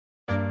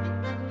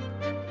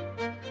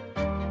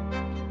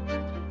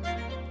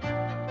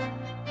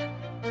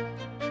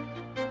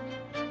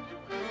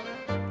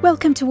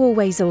Welcome to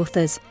Always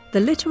Authors, the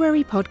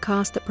literary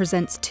podcast that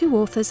presents two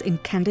authors in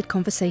candid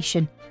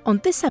conversation. On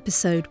this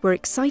episode, we're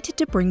excited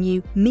to bring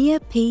you Mia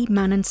P.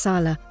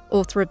 Manansala,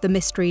 author of the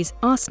mysteries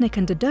Arsenic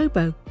and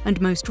Adobo, and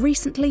most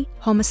recently,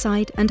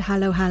 Homicide and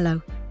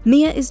Halo-Halo.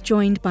 Mia is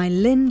joined by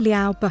Lyn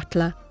Liao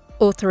Butler,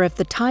 author of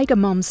The Tiger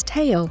Mom's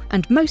Tale,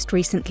 and most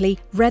recently,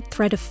 Red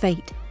Thread of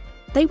Fate.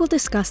 They will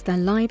discuss their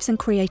lives and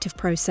creative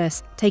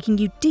process, taking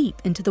you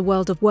deep into the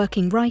world of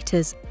working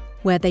writers,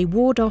 where they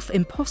ward off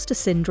impostor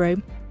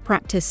syndrome,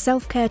 practice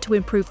self-care to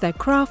improve their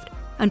craft,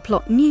 and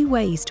plot new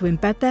ways to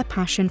embed their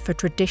passion for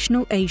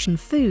traditional Asian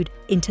food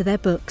into their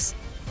books.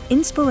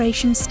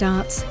 Inspiration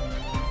starts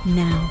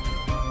now.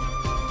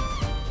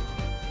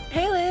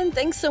 Hey Lyn,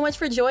 thanks so much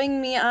for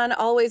joining me on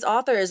Always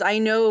Authors. I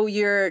know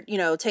you're,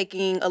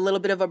 taking a little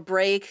bit of a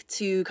break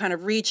to kind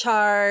of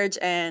recharge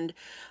and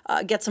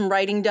get some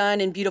writing done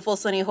in beautiful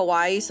sunny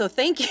Hawaii. So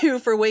thank you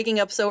for waking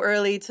up so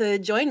early to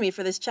join me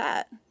for this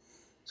chat.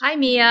 Hi,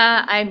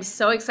 Mia. I'm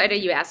so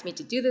excited you asked me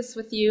to do this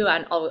with you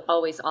on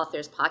Always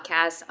Authors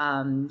podcast.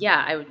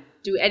 I would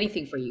do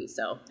anything for you.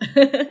 So,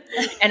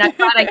 and I'm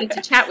glad I get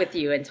to chat with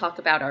you and talk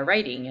about our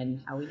writing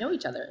and how we know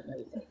each other and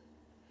everything.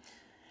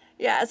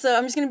 Yeah, so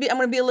I'm going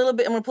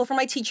to pull from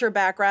my teacher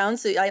background.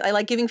 So I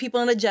like giving people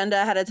an agenda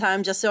ahead of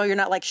time just so you're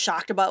not like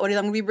shocked about what I'm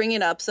going to be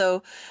bringing up.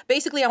 So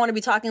basically I want to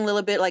be talking a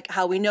little bit like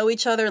how we know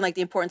each other and like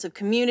the importance of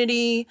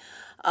community,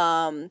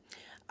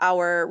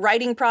 our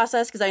writing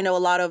process, because I know a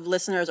lot of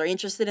listeners are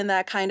interested in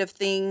that kind of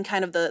thing,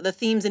 kind of the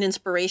themes and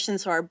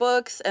inspirations to our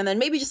books, and then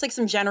maybe just like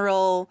some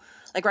general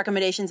like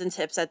recommendations and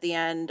tips at the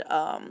end,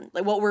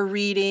 like what we're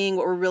reading,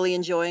 what we're really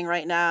enjoying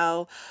right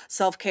now,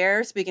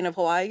 self-care, speaking of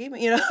Hawaii,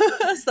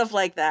 stuff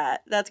like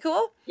that. That's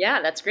cool?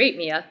 Yeah, that's great,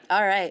 Mia.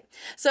 All right.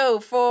 So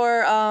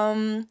for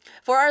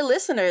our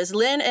listeners,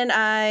 Lyn and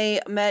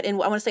I met in,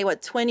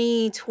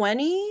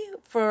 2020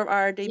 for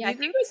our debut? Yeah, I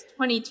think it was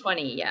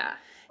 2020, yeah.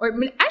 Or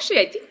actually,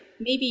 I think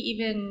maybe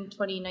even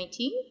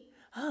 2019.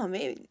 Oh,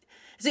 maybe.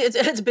 See,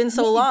 it's been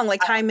so long, like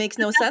time makes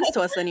no sense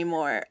to us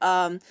anymore.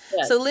 Yes.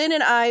 So Lyn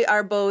and I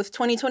are both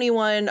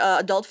 2021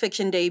 adult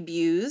fiction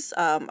debuts.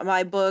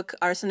 My book,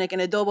 Arsenic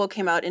and Adobo,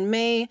 came out in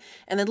May.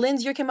 And then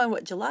Lyn's, your came out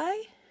in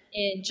July?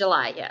 In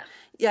July, yeah.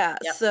 Yeah,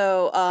 yep.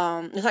 So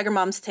The Tiger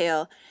Mom's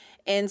Tale.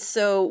 And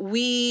so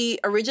we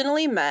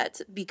originally met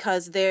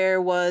because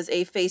there was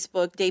a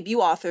Facebook debut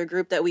author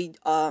group that we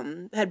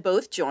had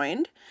both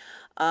joined.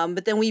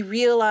 But then we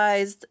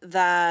realized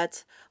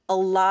that a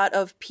lot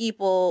of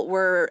people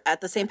were at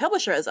the same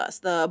publisher as us,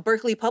 the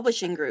Berkeley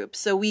Publishing Group.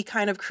 So we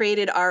kind of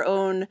created our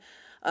own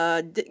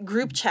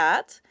group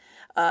chat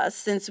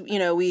since,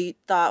 we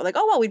thought like,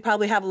 we'd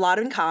probably have a lot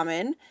in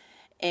common.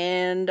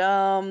 And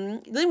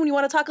then when you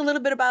want to talk a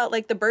little bit about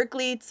like the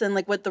Berkeleys and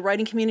like what the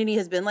writing community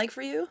has been like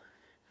for you?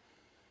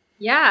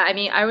 Yeah, I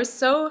mean, I was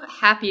so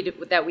happy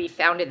that we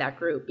founded that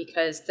group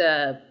because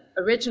the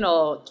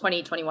original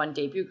 2021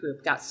 debut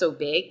group got so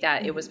big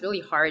that it was really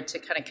hard to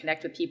kind of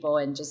connect with people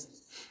and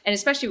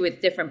especially with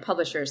different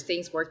publishers,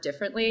 things work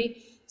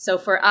differently. So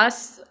for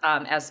us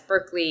as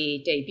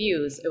Berkeley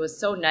debuts, it was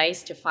so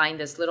nice to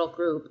find this little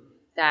group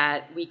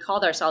that we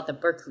called ourselves the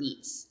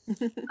Berkeleys,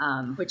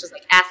 which is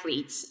like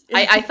athletes.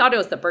 I thought it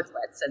was the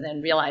Berkelets and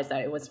then realized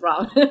that it was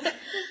wrong.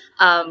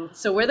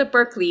 So we're the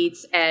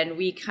Berkeleys and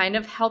we kind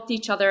of helped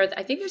each other.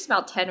 I think there's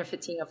about 10 or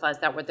 15 of us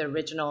that were the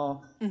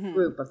original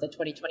group of the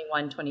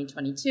 2021,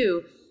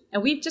 2022.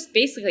 And we've just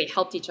basically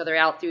helped each other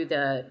out through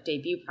the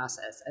debut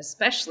process,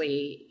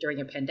 especially during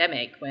a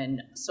pandemic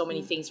when so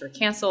many things were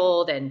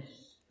canceled and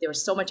there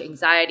was so much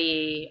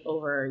anxiety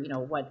over,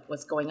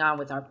 what's going on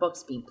with our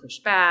books being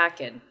pushed back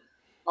and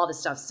all this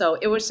stuff. So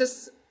it was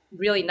just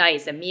really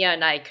nice. And Mia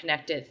and I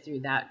connected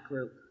through that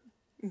group.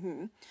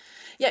 Mm-hmm.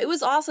 Yeah, it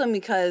was awesome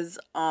because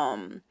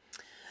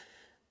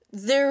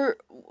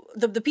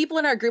the people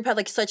in our group had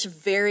like such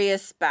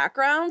various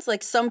backgrounds.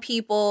 Like some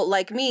people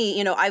like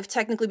me, I've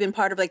technically been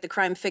part of like the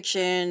crime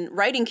fiction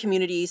writing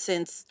community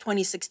since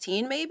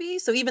 2016 maybe.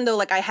 So even though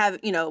like I have,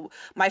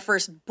 my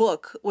first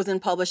book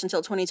wasn't published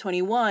until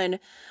 2021,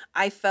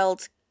 I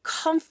felt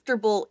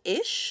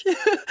comfortable-ish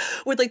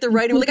with like the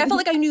writing. Like I felt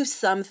like I knew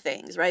some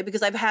things, right?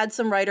 Because I've had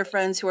some writer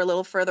friends who are a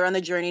little further on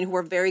the journey and who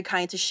are very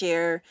kind to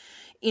share,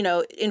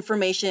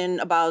 information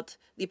about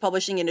the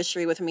publishing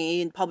industry with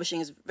me. And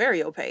publishing is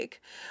very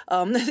opaque.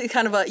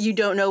 Kind of a you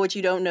don't know what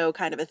you don't know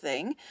kind of a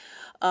thing.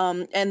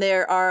 And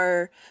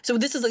so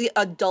this is the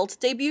adult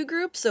debut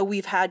group. So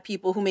we've had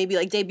people who maybe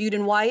like debuted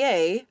in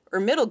YA or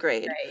middle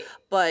grade. Right.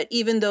 But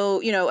even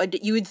though,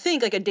 you would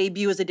think like a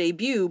debut is a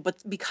debut,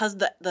 but because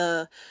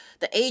the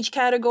age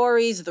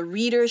categories, the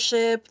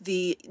readership,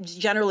 the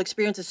general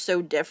experience is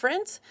so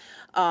different.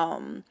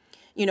 So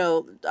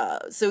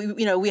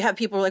we have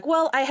people who are like,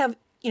 well, I have,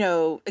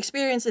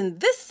 experience in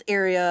this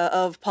area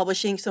of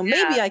publishing, so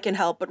maybe I can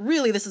help, but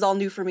really this is all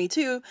new for me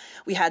too.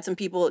 We had some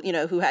people,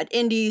 who had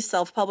indie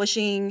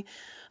self-publishing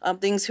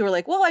things who were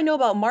like, well, I know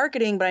about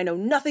marketing, but I know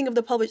nothing of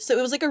the publish. So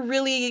it was like a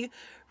really,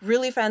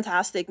 really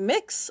fantastic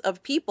mix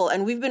of people.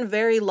 And we've been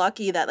very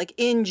lucky that like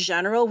in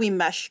general, we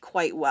mesh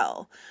quite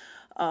well.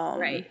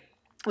 Right.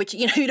 which,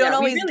 you don't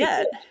always really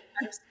get. did.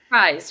 I'm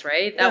surprised,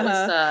 right? That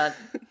was, I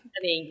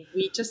mean,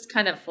 we just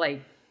kind of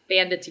like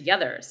banded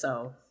together.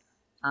 So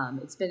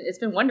it's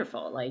been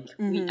wonderful. Like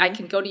I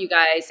can go to you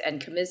guys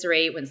and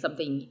commiserate when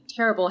something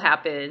terrible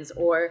happens,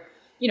 or,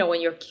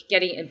 when you're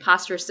getting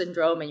imposter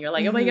syndrome and you're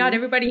like, oh my God,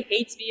 everybody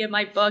hates me in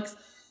my books.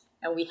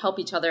 And we help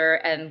each other,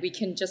 and we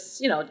can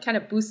just, kind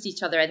of boost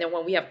each other. And then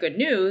when we have good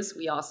news,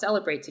 we all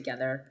celebrate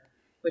together,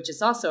 which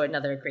is also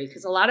another great,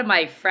 because a lot of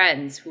my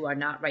friends who are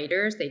not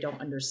writers, they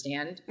don't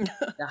understand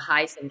the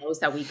highs and lows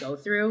that we go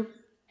through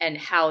and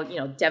how,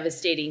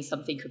 devastating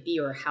something could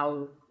be or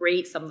how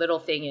great some little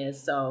thing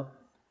is. So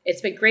it's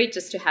been great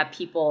just to have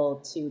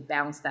people to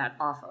bounce that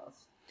off of.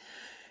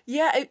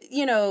 Yeah,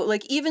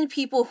 like even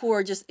people who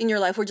are just in your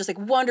life who are just like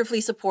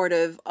wonderfully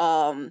supportive,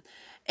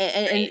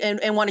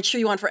 and want to cheer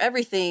you on for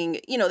everything,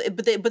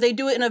 but they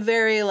do it in a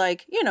very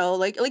like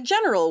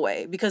general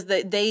way, because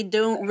they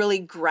don't really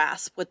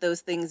grasp what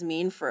those things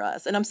mean for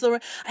us. And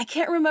I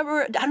can't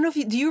remember. I don't know if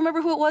do you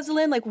remember who it was,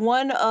 Lyn? Like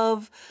one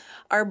of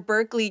our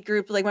Berkeley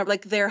group,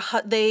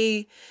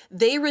 they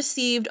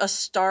received a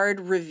starred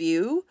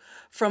review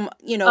from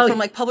from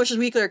like Publishers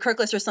Weekly or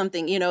Kirklist or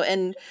something,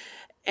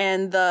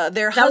 and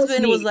their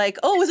husband was like,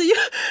 "Oh, was it you?"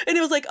 And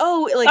it was like,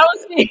 "Oh, like that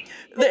was me."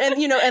 And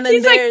and then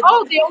he's like,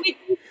 "Oh, they only."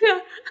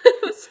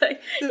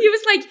 He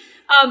was like,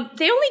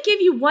 "They only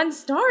gave you 1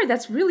 star.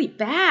 That's really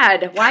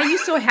bad. Why are you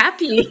so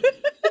happy?"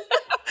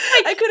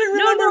 I couldn't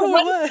remember who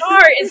it was. 1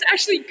 star is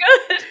actually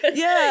good.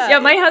 Yeah.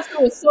 My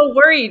husband was so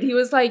worried. He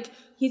was like,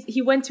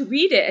 he went to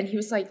read it and he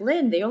was like,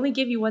 "Lyn, they only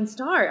give you 1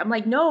 star." I'm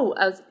like, "No,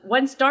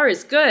 1 star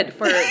is good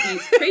for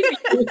these trade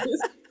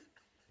reviews."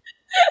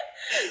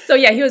 So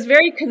yeah, he was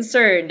very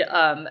concerned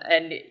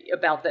and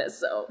about this.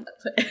 So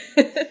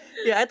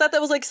yeah, I thought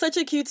that was like such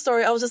a cute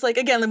story. I was just like,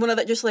 again, one of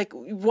that, just like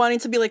wanting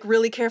to be like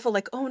really careful,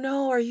 like, "Oh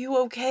no, are you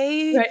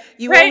okay? Right.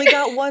 You only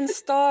got 1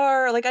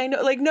 star." Like, I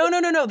know, like,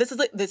 no. This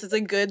is a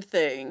good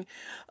thing.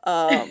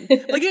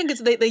 But again,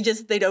 because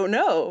they don't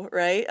know,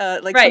 right?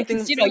 Like right.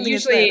 something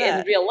Usually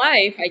in real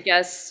life, I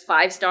guess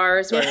 5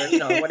 stars or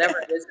whatever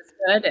it is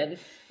good, and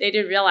they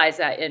didn't realize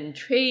that in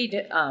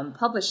trade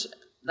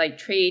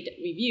trade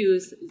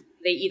reviews,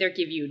 they either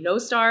give you no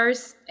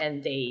stars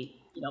and they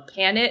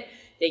pan it.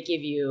 They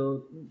give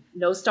you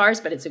no stars,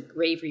 but it's a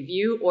great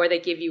review, or they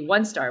give you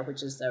 1 star,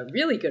 which is a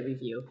really good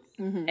review.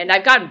 And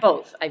I've gotten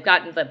both. I've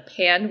gotten the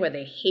pan where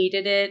they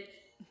hated it,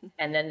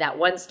 and then that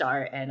 1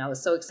 star, and I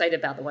was so excited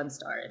about the 1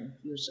 star, and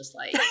he was just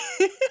like,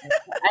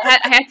 I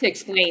had to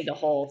explain the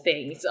whole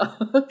thing. So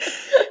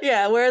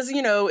yeah, whereas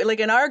like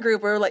in our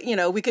group, we're like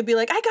we could be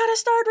like, "I got a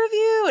starred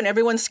review," and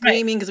everyone's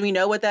screaming because we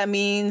know what that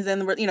means,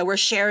 and we're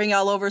sharing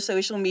all over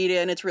social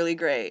media, and it's really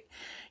great,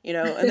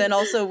 And then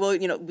also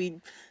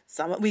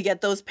we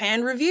get those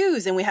panned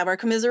reviews, and we have our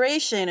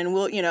commiseration, and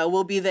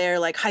we'll be there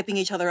like hyping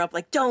each other up,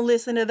 like, "Don't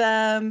listen to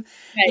them."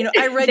 Right.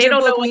 I read your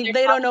book.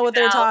 They don't know what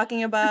they're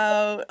talking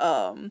about.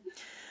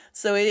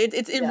 So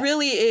it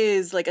really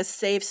is like a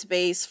safe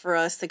space for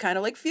us to kind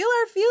of like feel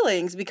our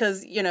feelings,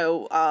 because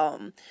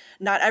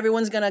not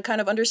everyone's gonna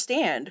kind of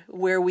understand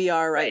where we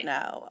are right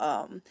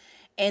now.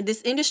 And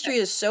this industry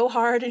is so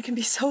hard and can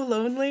be so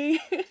lonely.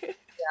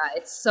 Yeah,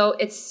 it's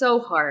so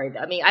hard.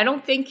 I mean, I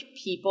don't think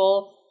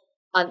people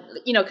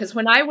because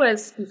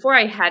before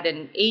I had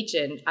an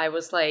agent, I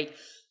was like,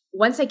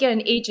 once I get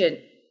an agent,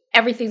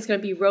 everything's going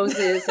to be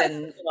roses.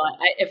 And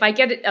if I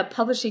get a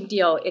publishing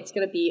deal, it's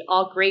going to be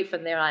all great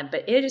from there on.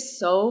 But it is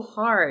so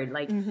hard.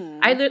 Like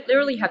I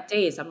literally have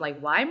days I'm like,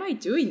 why am I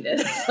doing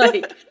this?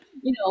 Like,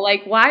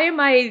 like, why am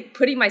I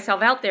putting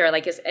myself out there?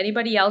 Like, is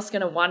anybody else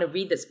going to want to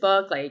read this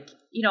book? Like,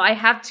 I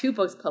have 2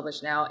 books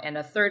published now and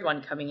a 3rd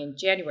one coming in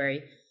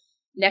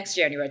next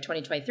January,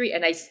 2023.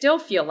 And I still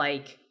feel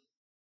like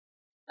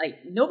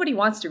nobody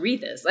wants to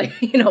read this. Like,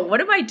 what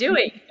am I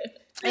doing?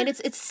 And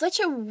it's such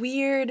a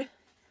weird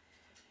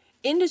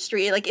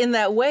industry, like in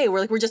that way,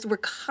 where like we're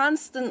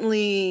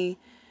constantly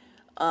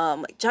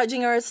like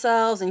judging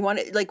ourselves, and you want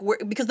to like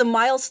because the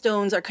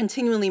milestones are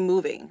continually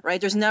moving, right?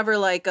 There's never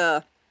like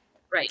a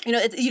right.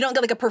 You don't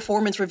get like a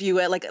performance review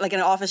at like an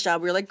office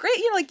job where you're like, great,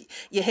 like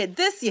you hit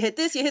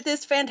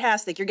this,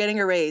 fantastic, you're getting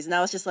a raise.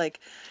 Now it's just like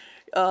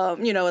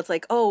it's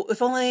like, oh,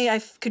 if only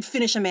I could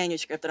finish a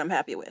manuscript that I'm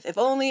happy with. If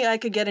only I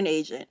could get an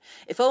agent.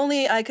 If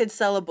only I could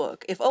sell a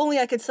book. If only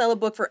I could sell a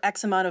book for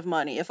X amount of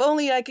money. If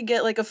only I could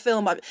get like a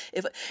film. And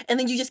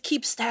then you just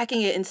keep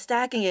stacking it.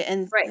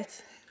 And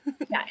right.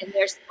 Yeah, and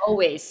there's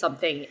always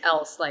something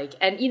else.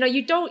 And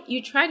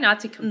you try not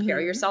to compare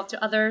yourself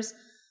to others,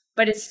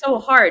 but it's so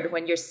hard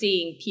when you're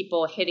seeing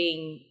people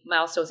hitting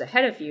milestones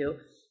ahead of you.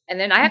 And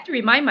then I have to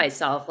remind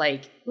myself,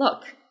 like,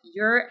 look,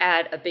 you're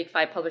at a big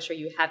 5 publisher,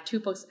 you have 2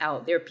 books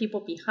out. There are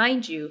people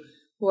behind you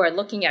who are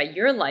looking at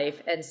your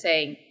life and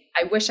saying,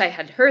 I wish I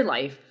had her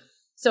life.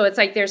 So it's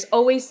like there's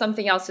always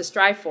something else to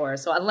strive for.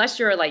 So unless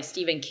you're like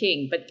Stephen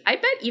King, but I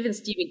bet even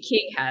Stephen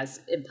King has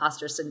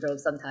imposter syndrome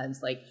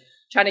sometimes, like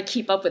trying to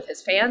keep up with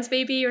his fans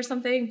maybe or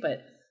something.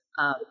 But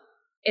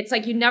it's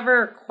like you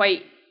never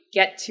quite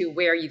get to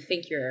where you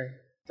think you're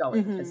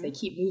going because they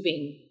keep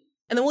moving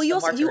And then, well, you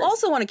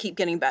also want to keep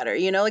getting better,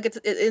 you know? Like,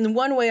 in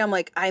one way, I'm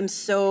like, I'm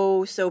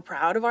so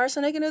proud of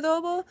Arsenic and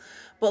Adobo,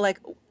 but like,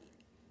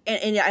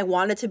 and I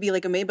want it to be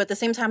like amazing, but at the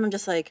same time, I'm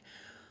just like,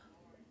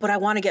 but I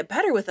want to get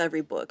better with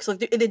every book. So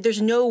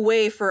there's no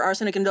way for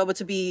Arsenic and Adobo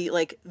to be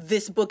like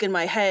this book in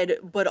my head,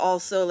 but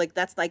also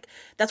that's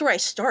where I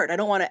start. I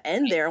don't want to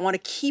end there. I want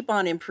to keep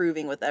on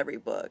improving with every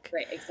book.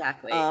 Right,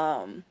 exactly.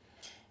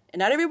 And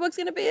not every book's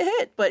going to be a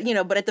hit, but, you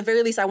know, but at the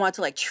very least, I want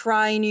to like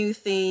try new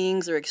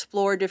things or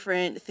explore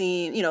different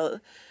themes, you know,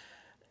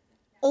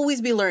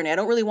 always be learning. I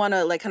don't really want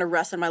to like kind of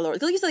rest on my laurels.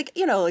 Because like,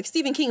 you know, like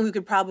Stephen King, we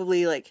could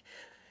probably like,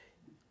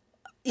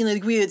 you know,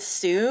 like we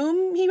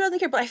assume he doesn't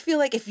care, but I feel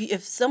like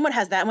if someone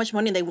has that much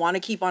money and they want to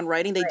keep on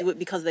writing, they do it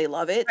because they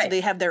love it. Right. So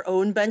they have their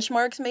own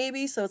benchmarks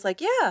maybe. So it's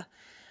like, yeah,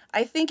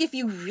 I think if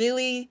you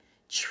really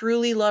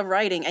truly love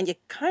writing, and you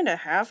kind of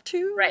have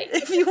to, right,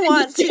 if you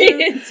want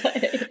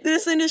to,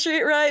 this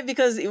industry, right?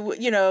 Because,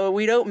 you know,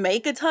 we don't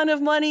make a ton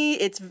of money.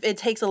 It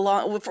takes a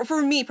long,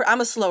 for me,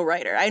 I'm a slow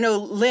writer. I know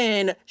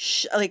Lyn,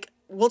 like,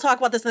 we'll talk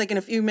about this like in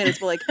a few minutes,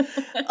 but like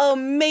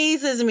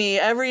amazes me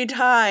every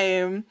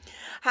time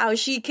how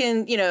she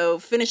can, you know,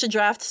 finish a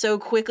draft so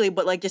quickly,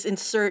 but like just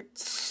insert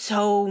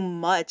so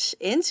much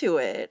into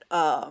it.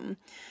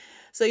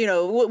 So, you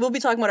know, we'll be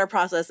talking about our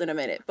process in a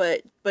minute,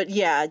 but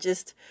yeah,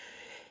 just,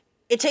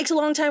 it takes a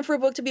long time for a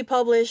book to be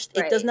published.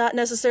 Right. It does not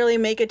necessarily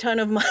make a ton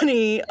of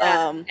money.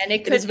 Yeah. And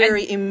it is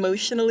very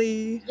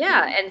emotionally.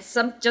 Yeah, and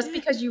just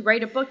because you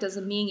write a book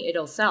doesn't mean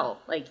it'll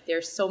sell. Like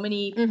there's so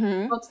many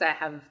books that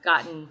have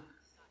gotten,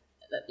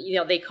 you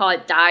know, they call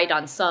it died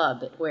on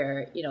sub,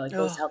 where, you know, it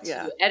goes out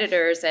to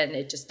editors and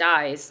it just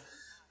dies.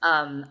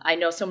 I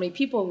know so many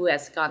people who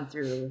has gone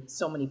through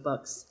so many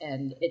books,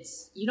 and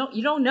it's, you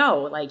don't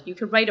know, like you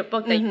could write a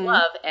book that you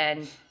love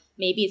and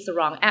maybe it's the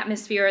wrong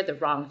atmosphere, the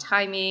wrong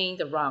timing,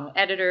 the wrong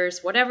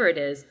editors, whatever it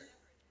is,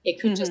 it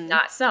could just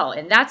not sell.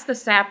 And that's the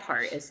sad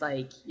part, is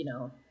like, you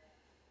know,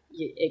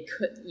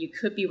 you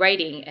could be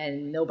writing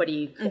and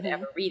nobody could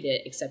ever read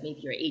it except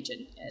maybe your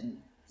agent and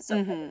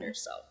some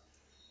editors. So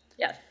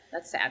yeah,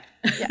 that's sad.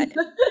 I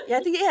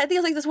think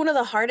it's like that's one of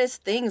the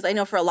hardest things. I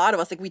know for a lot of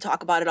us, like we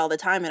talk about it all the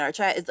time in our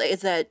chat,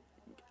 is that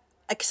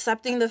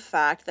accepting the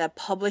fact that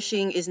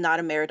publishing is not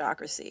a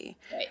meritocracy,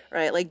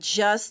 right? Like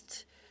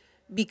just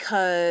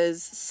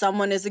because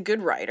someone is a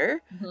good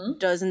writer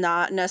does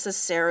not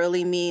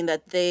necessarily mean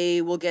that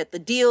they will get the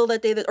deal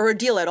that they, or a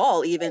deal at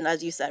all, even,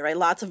 as you said, right?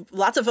 Lots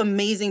of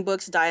amazing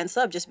books die on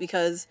sub just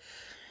because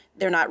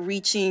they're not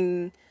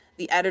reaching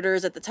the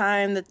editors at the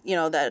time that, you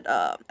know, that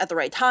at the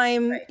right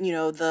time, you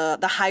know, the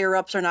higher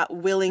ups are not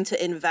willing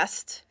to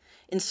invest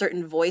in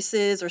certain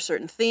voices or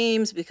certain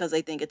themes because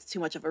they think it's too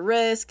much of a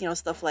risk, you know,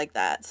 stuff like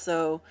that.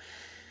 So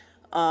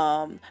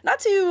not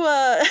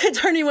to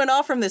turn anyone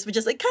off from this, but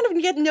just like kind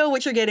of know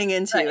what you're getting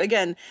into. Right.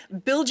 Again,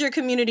 build your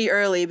community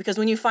early, because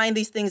when you find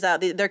these things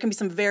out, there can be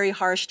some very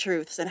harsh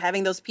truths, and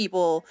having those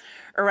people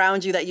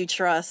around you that you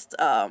trust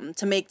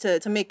to make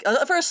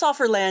for a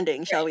softer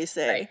landing, shall we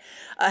say,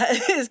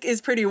 is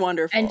pretty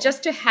wonderful. And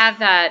just to have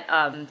that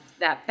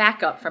that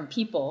backup from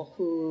people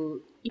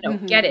who, you know,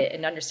 get it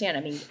and understand. I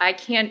mean, I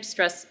can't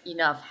stress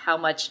enough how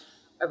much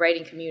a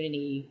writing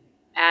community,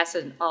 as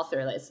an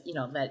author, that's, you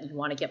know, that you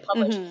want to get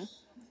published,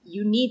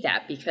 you need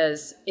that,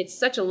 because it's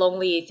such a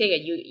lonely thing.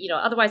 And you know,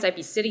 otherwise I'd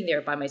be sitting there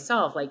by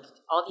myself, like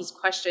all these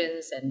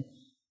questions and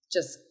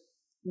just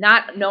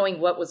not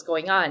knowing what was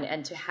going on.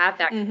 And to have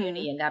that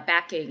community and that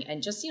backing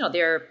and just, you know,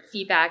 their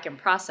feedback and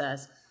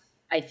process,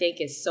 I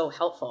think is so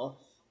helpful.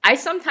 I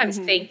sometimes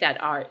think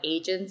that our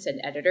agents and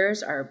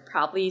editors are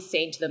probably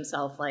saying to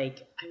themselves,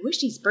 like, I wish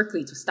these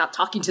Berkeleys would stop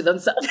talking to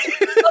themselves,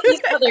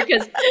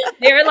 because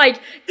they're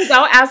like, because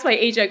I'll ask my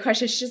agent a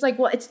question. She's like,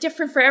 well, it's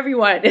different for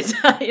everyone. It's,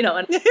 you know,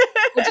 and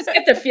I just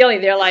get the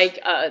feeling they're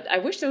like, I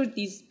wish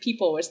these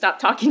people would stop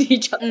talking to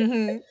each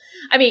other.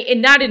 I mean,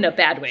 and not in a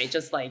bad way,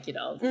 just like, you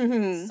know,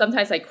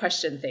 sometimes I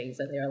question things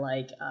and they're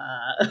like,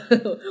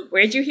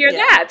 where'd you hear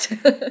that?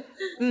 So.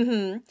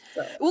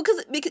 Well,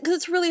 because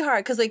it's really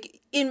hard, because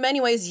like in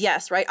many ways,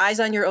 yes, right? Eyes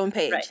on your own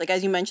page, like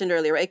as you mentioned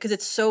earlier, right? Because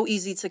it's so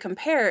easy to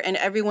compare, and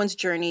everyone's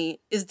journey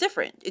is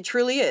different. It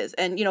truly is.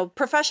 And, you know,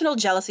 professional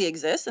jealousy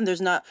exists, and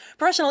there's not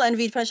professional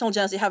envy, professional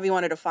jealousy, however you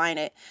want to define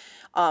it.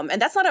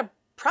 And that's not a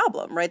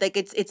problem, right? Like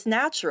it's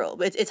natural,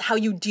 but it's how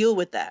you deal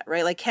with that,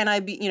 right? Like, can I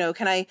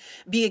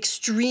be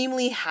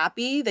extremely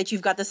happy that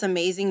you've got this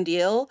amazing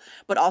deal,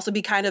 but also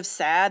be kind of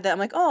sad that I'm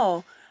like,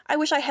 oh, I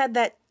wish I had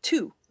that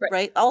too,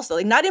 right? Also,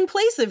 like, not in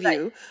place of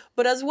you,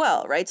 but as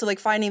well, right? So like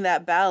finding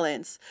that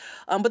balance.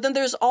 But then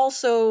there's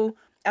also,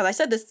 as I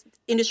said, this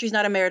industry is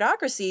not a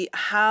meritocracy.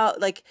 How,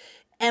 like,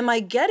 am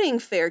I getting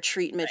fair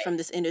treatment from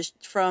this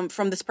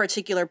from this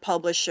particular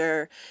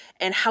publisher?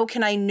 And how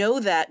can I know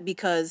that?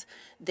 Because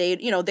they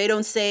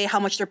don't say how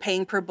much they're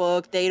paying per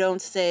book. They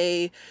don't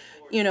say,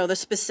 you know, the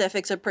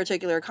specifics of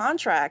particular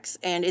contracts.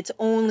 And it's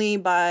only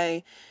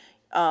by,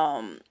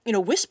 you know,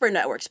 whisper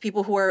networks,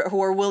 people who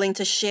are willing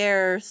to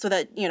share, so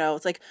that, you know,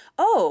 it's like,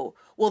 oh,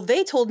 well,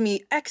 they told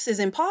me X is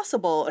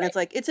impossible. And it's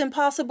like, it's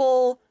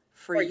impossible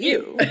for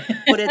you,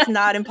 but it's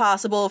not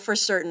impossible for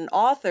certain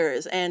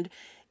authors. And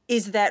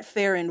is that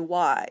fair and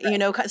why? You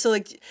know, so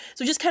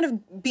just kind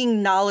of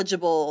being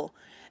knowledgeable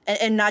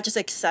and not just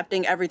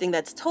accepting everything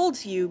that's told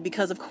to you,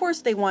 because of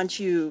course they want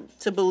you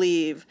to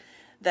believe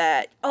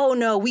that, oh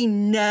no, we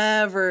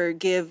never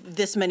give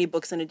this many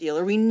books in a deal,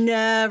 or we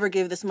never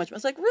give this much.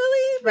 It's like,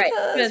 really?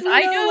 Because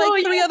I know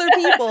like 3 other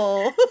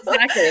people.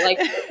 Exactly. Like,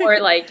 or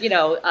like, you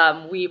know,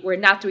 we're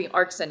not doing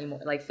arcs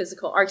anymore, like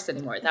physical arcs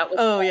anymore. That was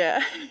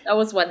that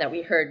was one that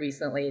we heard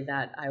recently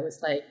that I was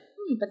like,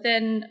 but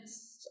then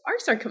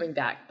arcs are coming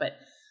back, but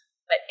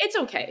it's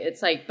okay.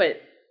 It's like, but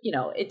you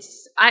know,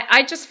 it's,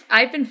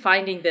 I've been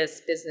finding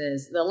this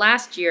business, the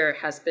last year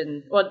has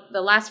been, well,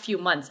 the last few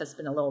months has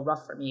been a little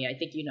rough for me. I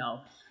think, you know,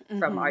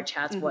 from our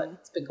chats,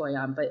 what's been going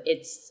on, but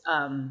it's,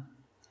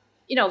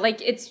 you know, like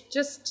it's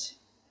just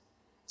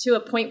to a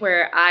point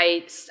where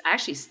I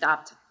actually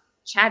stopped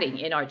chatting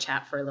in our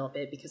chat for a little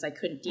bit because I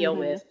couldn't deal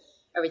with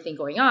everything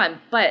going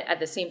on. But at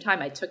the same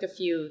time, I took a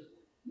few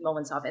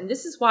moments off. And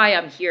this is why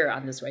I'm here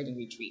on this writing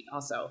retreat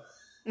also.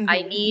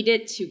 I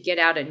needed to get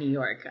out of New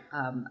York.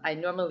 I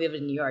normally live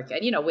in New York.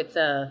 And, you know, with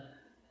the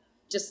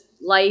just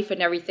life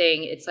and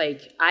everything, it's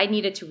like I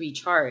needed to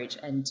recharge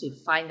and to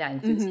find that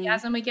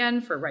enthusiasm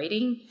again for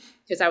writing,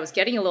 because I was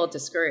getting a little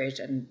discouraged.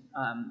 And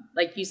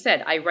like you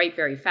said, I write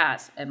very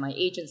fast. And my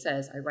agent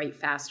says I write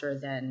faster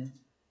than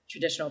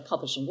traditional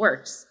publishing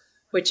works,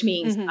 which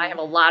means I have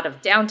a lot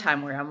of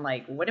downtime where I'm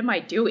like, what am I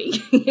doing?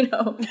 You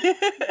know?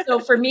 So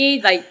for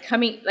me, like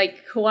coming,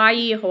 like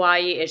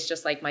Hawaii is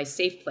just like my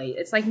safe place.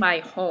 It's like my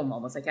home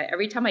almost. Like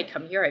every time I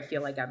come here, I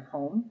feel like I'm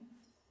home.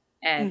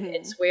 And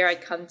it's where I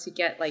come to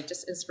get like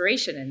just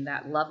inspiration and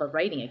that love of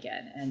writing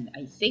again. And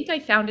I think I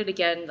found it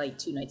again like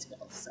 2 nights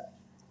ago. So.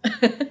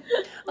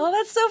 Oh,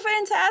 that's so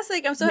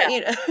fantastic. I'm so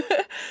happy.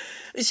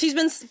 She's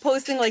been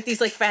posting like these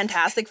like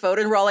fantastic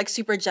photos, and we're all like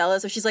super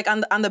jealous. So she's like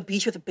on the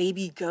beach with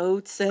baby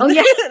goats and,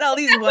 and all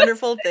these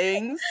wonderful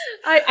things.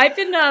 I've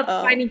been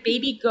finding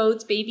baby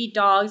goats, baby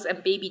dogs,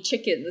 and baby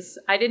chickens.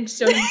 I didn't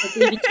show you the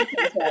baby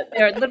chickens yet.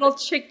 They're little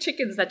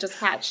chickens that just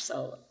hatched.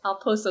 So I'll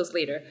post those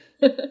later.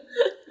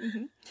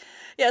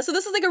 Yeah, so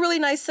this is like a really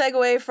nice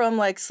segue from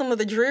like some of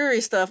the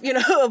dreary stuff, you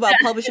know, about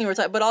publishing or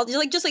type, but all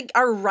just like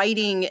our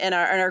writing and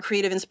our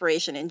creative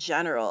inspiration in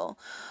general.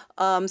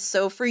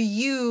 So for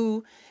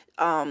you,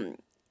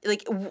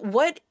 like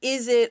what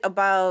is it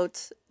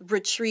about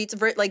retreats,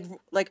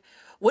 like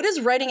what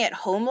is writing at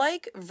home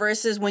like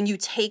versus when you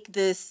take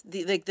these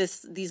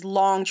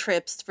long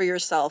trips for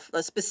yourself,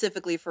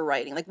 specifically for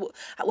writing? Like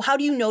how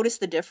do you notice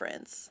the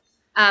difference?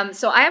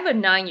 So I have a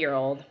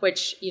 9-year-old,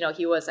 which, you know,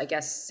 he was, I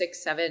guess,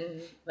 6,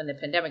 7 when the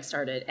pandemic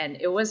started. And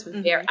it was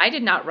I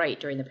did not write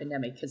during the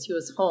pandemic because he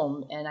was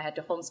home and I had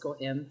to homeschool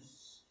him.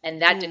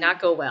 And that did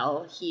not go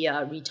well. He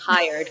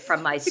retired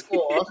from my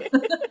school.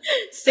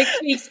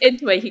 6 weeks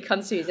into it, he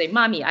comes to me and says,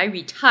 Mommy, I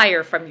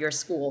retire from your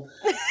school.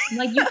 I'm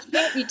like, you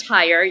can't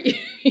retire.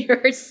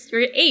 You're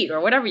 8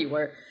 or whatever you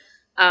were.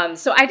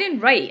 So I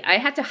didn't write. I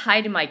had to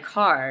hide in my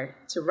car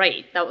to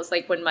write. That was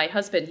like when my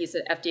husband, he's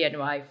an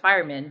FDNY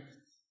fireman,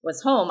 was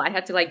home. I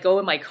had to like go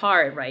in my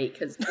car and write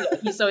because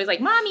he's always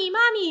like, Mommy.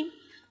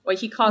 Well,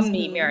 he calls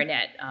me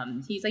Marinette.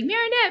 He's like,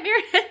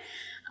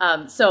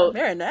 Marinette. So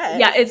Marinette.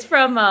 Yeah, it's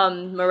from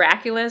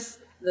Miraculous,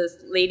 this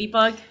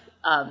ladybug.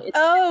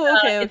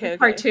 It's a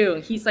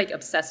cartoon. He's like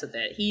obsessed with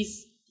it.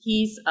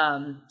 He's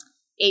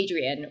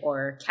Adrian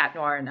or Cat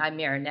Noir, and I'm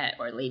Marinette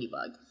or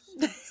Ladybug.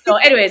 So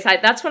anyways,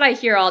 that's what I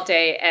hear all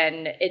day,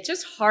 and it's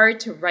just hard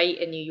to write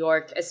in New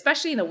York,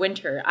 especially in the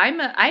winter.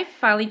 I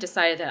finally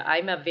decided that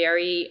I'm a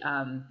very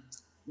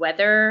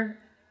weather,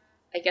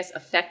 I guess,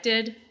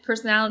 affected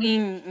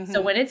personality.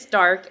 So when it's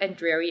dark and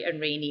dreary and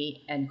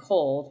rainy and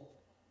cold,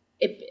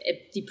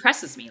 it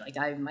depresses me. Like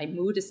my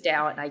mood is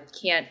down and I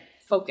can't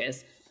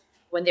focus.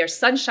 When there's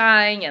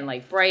sunshine and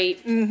like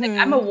bright, like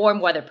I'm a warm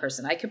weather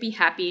person. I could be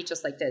happy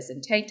just like this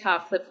in tank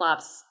top, flip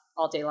flops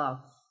all day long.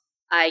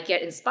 I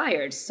get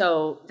inspired.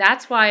 So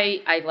that's why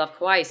I love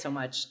Kauai so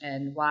much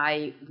and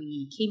why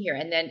we came here.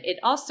 And then it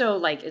also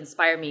like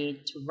inspired me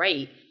to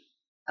write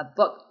a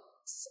book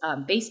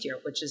based here,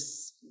 which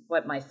is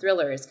what my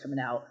thriller is coming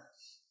out.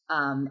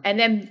 And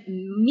then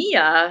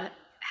Mia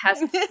has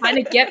to kind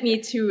of get me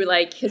to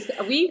like, because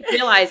we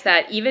realized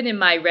that even in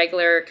my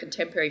regular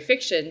contemporary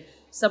fiction,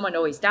 someone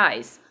always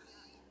dies.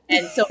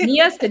 And so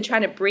Mia's been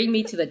trying to bring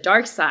me to the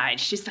dark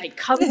side. She's like,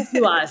 come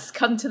to us,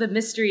 come to the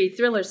mystery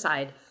thriller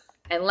side.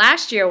 And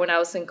last year when I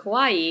was in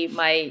Kauai,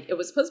 it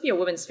was supposed to be a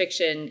women's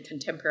fiction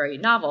contemporary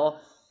novel.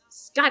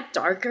 It got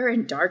darker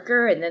and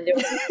darker. And then there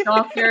was a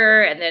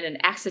stalker and then an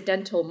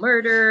accidental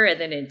murder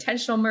and then an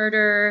intentional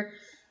murder.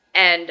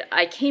 And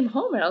I came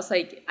home and I was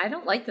like, I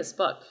don't like this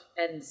book.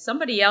 And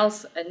somebody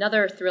else,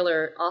 another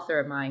thriller author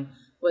of mine,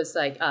 was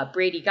like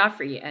Brady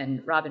Godfrey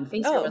and Robin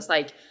Facer was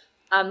like,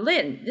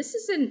 Lyn, this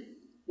isn't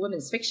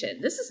women's fiction.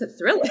 This is a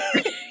thriller.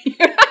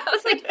 I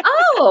was like,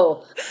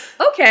 oh,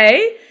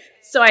 okay.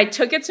 So I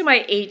took it to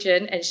my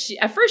agent, and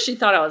at first she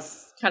thought I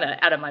was kind of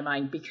out of my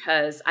mind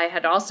because I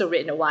had also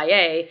written a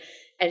YA,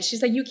 And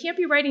she's like, you can't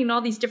be writing in all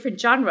these different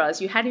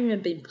genres. You hadn't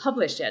even been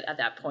published yet at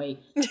that point.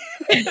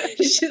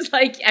 She's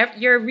like,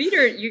 your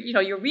reader,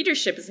 your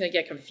readership is going to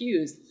get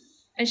confused.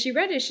 And she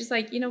read it. She's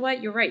like, you know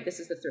what? You're right. This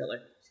is the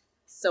thriller.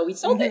 So we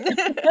sold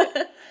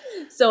it.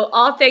 So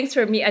all thanks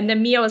for me. And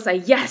then Mia was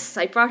like, yes,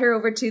 I brought her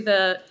over to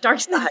the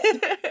dark side.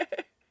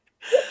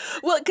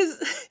 Well, because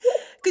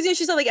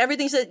she said like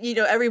everything said,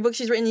 every book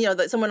she's written,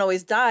 that someone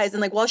always dies. And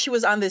like while she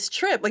was on this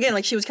trip, again,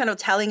 like she was kind of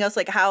telling us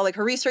like how like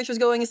her research was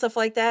going and stuff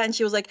like that. And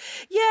she was like,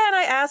 yeah, and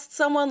I asked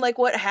someone like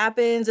what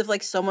happens if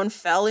like someone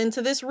fell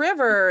into this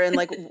river and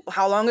like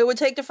how long it would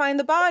take to find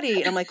the body.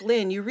 And I'm like,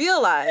 Lyn, you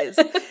realize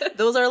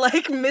those are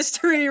like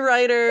mystery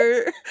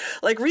writer,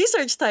 like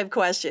research type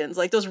questions,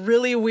 like those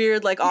really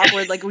weird, like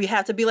awkward, like we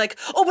have to be like,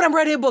 oh, but I'm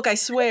writing a book, I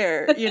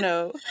swear,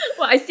 Well,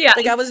 I see.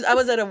 Like I was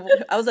at a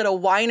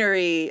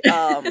winery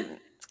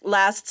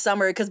last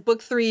summer because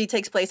book 3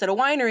 takes place at a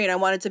winery, and I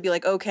wanted to be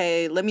like,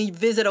 okay, let me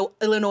visit a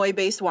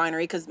Illinois-based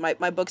winery because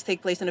my books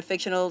take place in a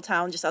fictional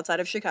town just outside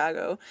of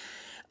Chicago,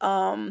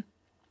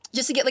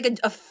 just to get like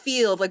a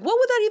feel of like what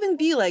would that even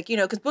be like,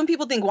 because when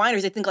people think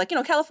wineries, they think like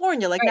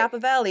California, like Napa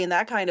Valley and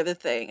that kind of a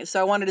thing. So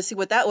I wanted to see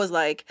what that was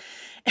like,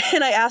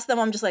 and I asked them,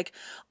 I'm just like,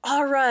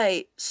 all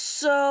right,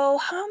 so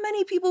how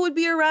many people would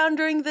be around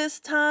during this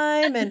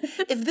time, and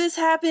if this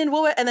happened,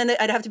 what? And then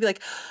I'd have to be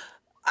like,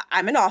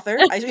 I'm an author.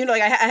 I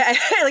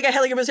had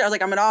like a mystery. I was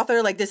like, I'm an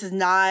author. Like,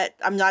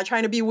 I'm not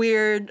trying to be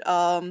weird.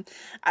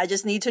 I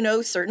just need to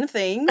know certain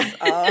things.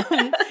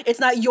 It's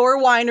not your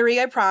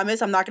winery, I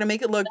promise. I'm not going to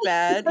make it look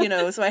bad,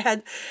 So I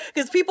had,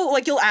 because people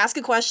like, you'll ask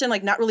a question,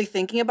 like not really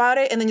thinking about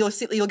it. And then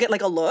you'll get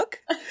like a look.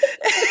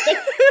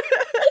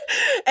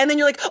 And then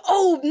you're like,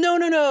 oh,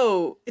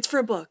 no. It's for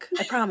a book.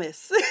 I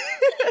promise.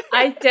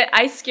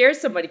 I scared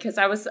somebody because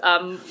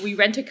we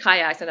rented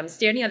kayaks and I'm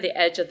standing on the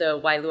edge of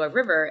the Wailua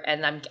River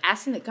and I'm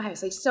asking the guy, I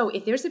was like, so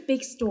if there's a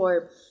big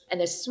storm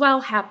and a swell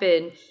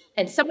happened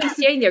and someone's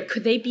standing there,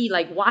 could they be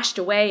like washed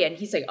away? And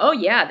he's like, oh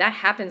yeah, that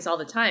happens all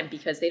the time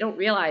because they don't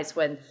realize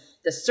when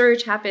the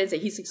surge happens,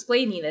 and he's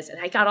explaining this.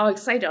 And I got all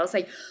excited. I was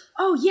like,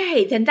 oh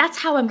yay, then that's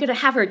how I'm going to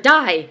have her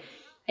die.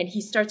 And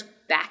he starts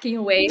backing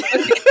away.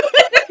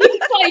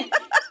 He's like,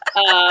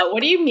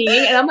 what do you mean?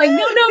 And I'm like,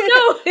 no,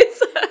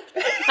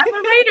 I'm a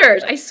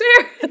writer, I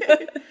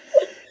swear.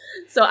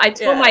 So I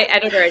told my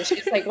editor, and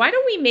she's like, why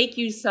don't we make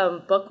you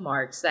some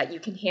bookmarks that you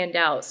can hand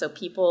out so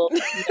people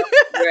know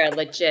you're a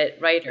legit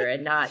writer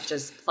and not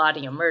just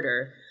plotting a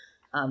murder.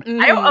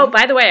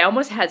 By the way, I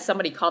almost had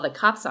somebody call the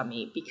cops on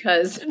me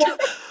because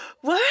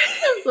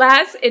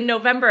what? In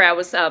November,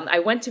 I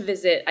went to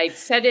visit, I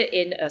said it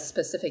in a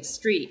specific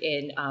street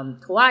in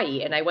Kauai,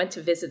 and I went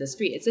to visit the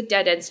street. It's a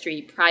dead-end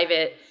street,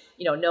 private,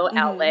 no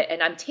outlet.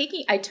 And I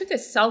took a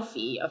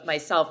selfie of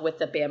myself with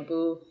the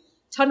bamboo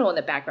tunnel in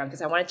the background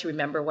because I wanted to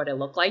remember what it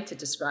looked like to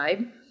describe.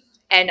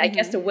 And I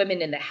guess the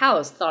women in the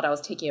house thought I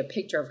was taking a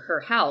picture of her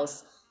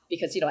house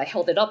because, I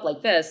held it up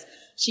like this.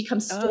 She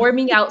comes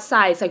storming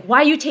outside. It's like, why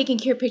are you taking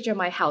a picture of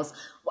my house?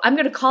 I'm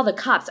going to call the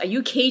cops. Are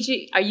you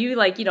caging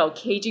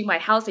my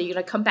house? Are you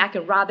going to come back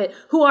and rob it?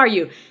 Who are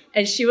you?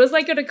 And she was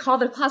like going to call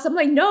the cops. I'm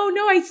like, no,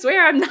 I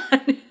swear I'm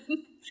not.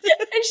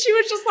 And she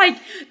was just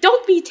like,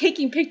 don't be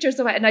taking pictures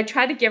of it. And I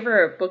tried to give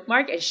her a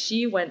bookmark and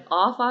she went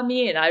off on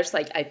me. And I was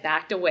like, I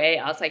backed away.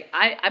 I was like,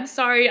 I'm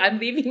sorry. I'm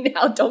leaving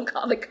now. Don't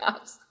call the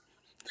cops.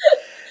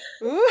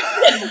 Ooh, you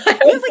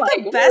have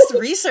like the best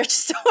research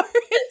story.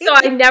 So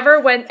I never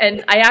went,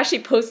 and I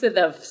actually posted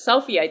the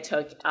selfie I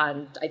took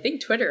on, I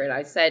think, Twitter. And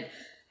I said,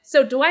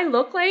 so do I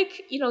look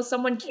like,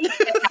 someone came to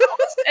the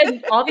house?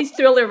 And all these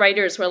thriller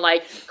writers were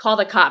like, call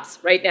the cops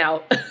right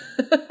now.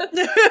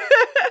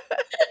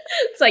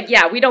 It's like,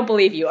 yeah, we don't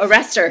believe you.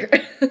 Arrest her.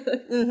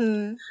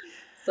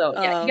 So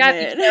yeah, you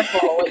gotta be careful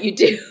what you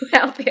do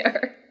out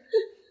there.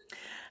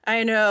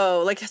 I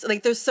know,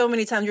 like there's so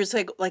many times you're just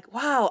like,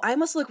 wow, I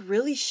must look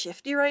really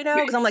shifty right now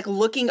because I'm like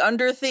looking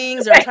under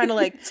things, or I'm trying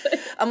to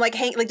I'm like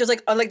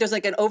there's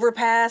like an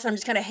overpass. I'm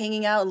just kind of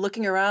hanging out and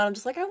looking around. I'm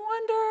just like, I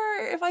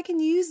wonder if I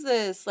can use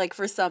this like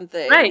for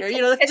something, right?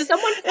 Or, just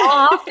someone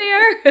fall off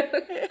there.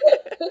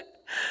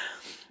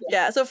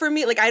 Yeah, so for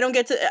me, like I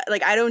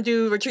don't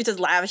do retreats as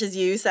lavish as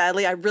you,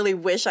 sadly. I really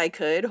wish I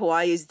could.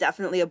 Hawaii is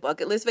definitely a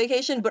bucket list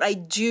vacation, but I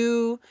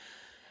do.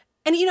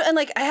 And and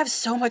like I have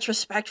so much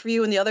respect for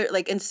you and the other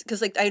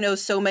because like I know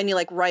so many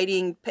like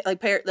writing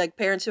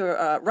parents who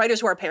are writers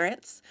who are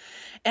parents,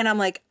 and I'm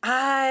like,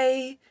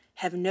 I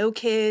have no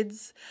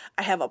kids,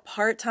 I have a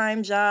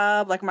part-time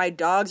job, like my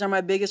dogs are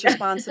my biggest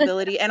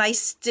responsibility, and I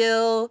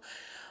still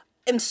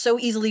am so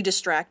easily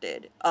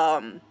distracted.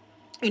 When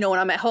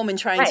I'm at home and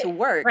trying to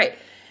work, right.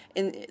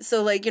 And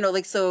so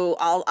so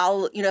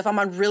I'll if I'm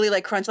on really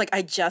like crunch, like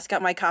I just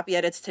got my copy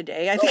edits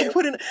today, I think I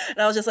put in, and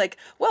I was just like,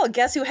 well,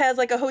 guess who has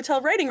like a hotel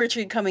writing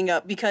retreat coming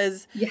up,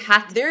 because you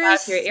have to get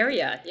out your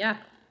area. Yeah.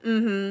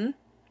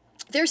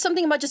 There's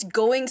something about just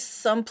going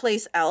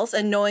someplace else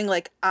and knowing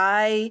like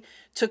I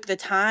took the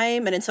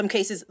time and in some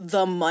cases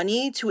the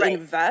money to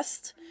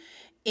invest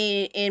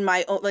in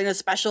my own, like a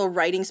special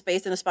writing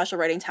space and a special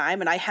writing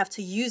time, and I have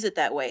to use it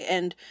that way.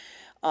 And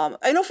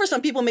I know for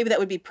some people maybe that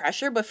would be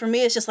pressure, but for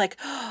me it's just like,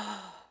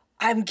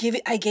 I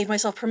gave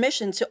myself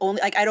permission to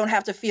only, like, I don't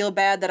have to feel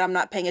bad that I'm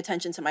not paying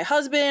attention to my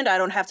husband. I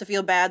don't have to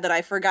feel bad that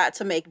I forgot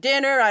to make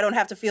dinner. I don't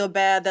have to feel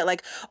bad that,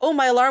 like, oh,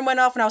 my alarm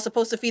went off and I was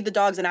supposed to feed the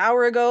dogs an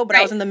hour ago, but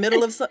I was in the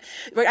middle of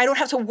I don't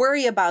have to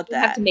worry about that. I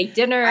don't have to make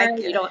dinner. I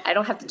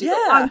don't have to do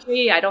the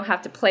laundry. I don't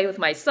have to play with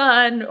my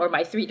son or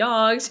my 3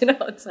 dogs.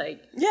 It's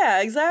like.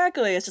 Yeah,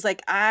 exactly. It's just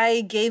like,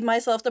 I gave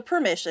myself the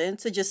permission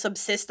to just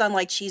subsist on,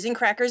 like, cheese and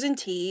crackers and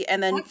tea,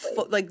 and then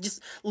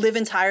just live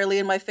entirely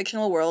in my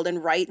fictional world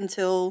and write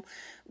until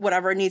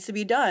whatever needs to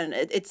be done.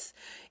 It's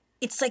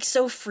like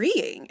so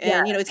freeing.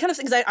 And, it's kind of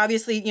things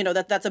obviously,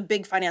 that's a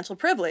big financial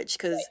privilege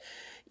because,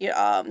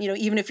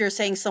 even if you're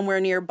saying somewhere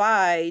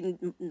nearby,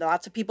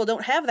 lots of people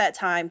don't have that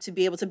time to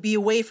be able to be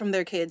away from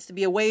their kids, to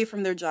be away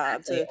from their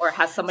job. Or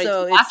have somebody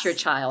to watch your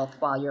child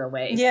while you're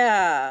away.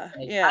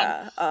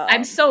 Yeah.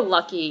 I'm so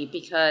lucky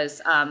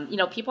because,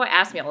 people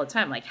ask me all the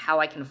time, like,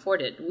 how I can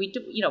afford it. We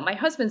do, my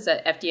husband's an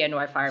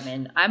FDNY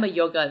fireman. I'm a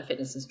yoga and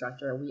fitness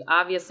instructor. We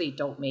obviously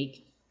don't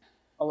make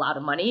a lot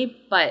of money,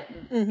 but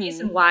the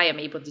reason why I'm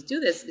able to do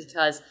this is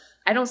because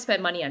I don't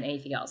spend money on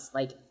anything else.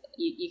 Like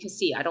you can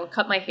see, I don't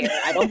cut my hair,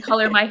 I don't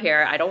color my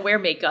hair, I don't wear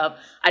makeup,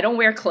 I don't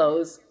wear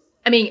clothes.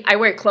 I mean, I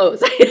wear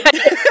clothes.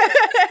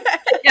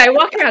 I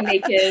walk around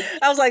naked.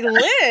 I was like, Lyn.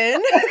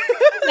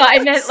 No, I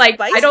meant like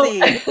Spicy. I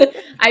don't.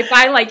 I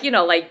buy like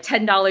like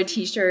 $10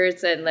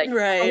 t-shirts and like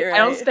I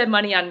don't spend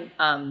money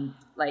on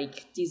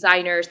like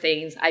designer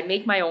things. I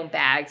make my own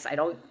bags. I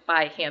don't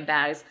buy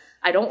handbags.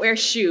 I don't wear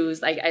shoes.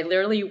 Like I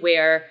literally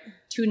wear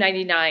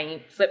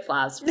 $2.99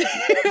 flip-flops for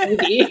the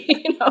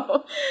movie,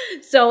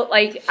 So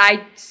like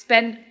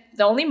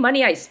the only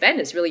money I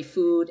spend is really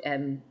food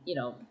and,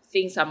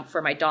 things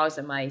for my dogs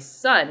and my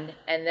son.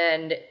 And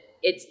then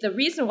it's the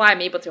reason why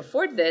I'm able to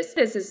afford this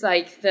is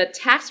like the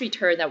tax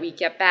return that we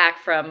get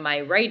back from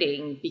my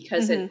writing,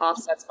 because it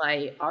offsets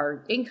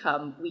our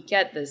income. We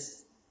get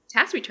this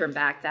tax return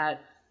back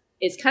that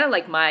is kind of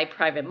like my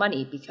private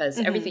money because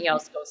everything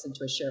else goes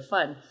into a share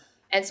fund.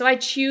 And so I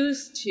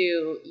choose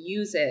to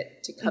use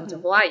it to come to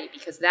Hawaii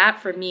because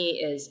that for me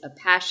is a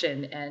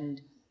passion.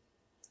 And,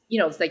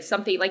 it's like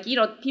something like,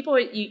 people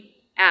you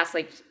ask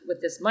like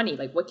with this money,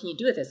 like, what can you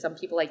do with it? Some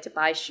people like to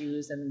buy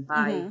shoes and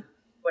buy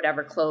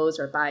whatever clothes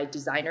or buy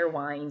designer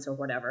wines or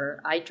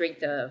whatever. I drink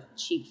the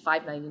cheap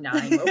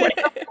 $5.99 or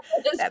whatever.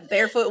 That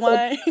barefoot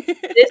wine.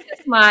 This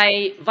is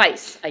my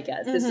vice, I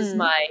guess. This is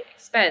my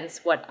expense,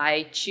 what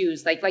I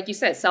choose. Like you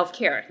said,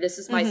 self-care. This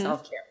is my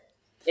self-care.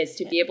 Is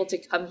to be able to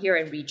come here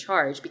and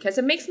recharge because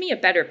it makes me a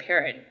better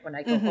parent when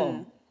I go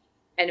home.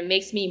 And it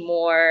makes me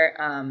more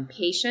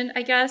patient,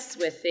 I guess,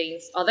 with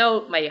things.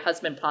 Although my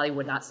husband probably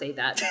would not say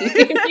that.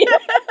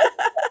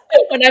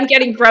 When I'm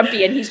getting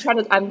grumpy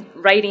and I'm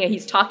writing and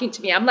he's talking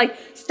to me, I'm like,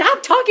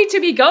 stop talking to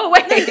me, go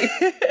away.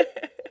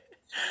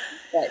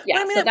 But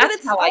yeah, so that's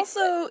it's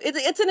also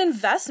it's an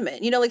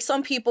investment. Like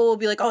some people will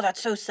be like, "Oh,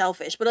 that's so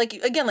selfish," but like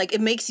again, like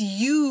it makes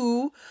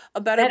you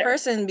a better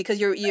person because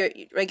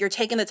you're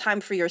taking the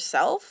time for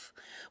yourself,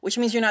 which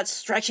means you're not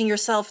stretching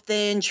yourself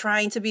thin,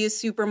 trying to be a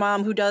super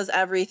mom who does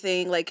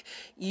everything. Like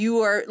you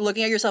are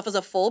looking at yourself as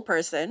a full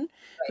person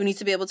who needs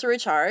to be able to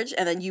recharge,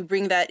 and then you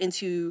bring that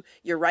into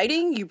your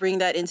writing, you bring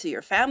that into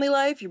your family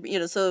life.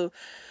 So.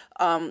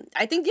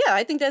 I think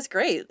that's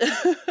great.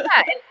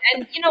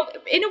 And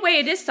in a way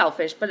it is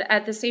selfish, but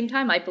at the same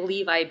time, I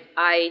believe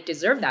I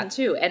deserve that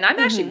too. And I'm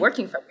actually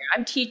working from here.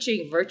 I'm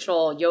teaching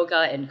virtual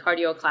yoga and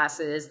cardio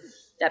classes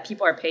that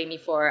people are paying me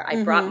for.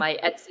 I brought my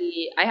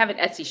Etsy. I have an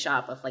Etsy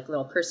shop of like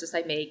little purses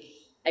I make.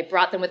 I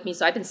brought them with me.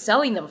 So I've been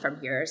selling them from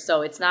here.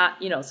 So it's not,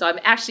 so I'm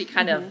actually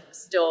kind of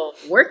still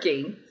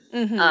working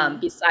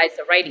besides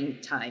the writing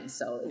time.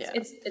 So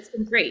it's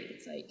been great.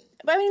 It's like,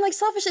 but I mean, like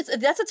selfish,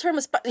 that's a term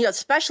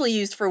especially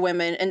used for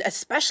women and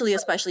especially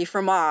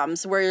for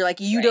moms where you're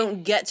like, you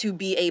don't get to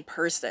be a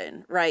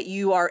person, right?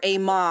 You are a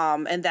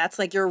mom and that's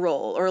like your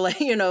role or like,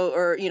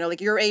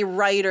 like you're a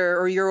writer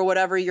or you're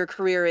whatever your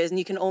career is and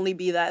you can only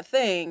be that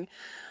thing.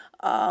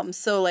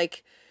 So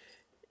like,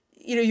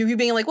 you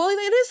being like, well, it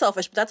is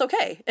selfish, but that's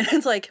okay. And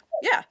it's like,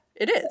 yeah,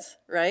 it is,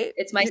 right?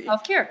 It's my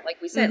self-care.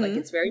 Like we said, like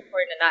it's very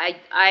important. And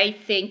I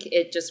think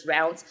it just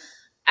rounds.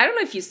 I don't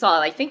know if you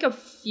saw it. I think a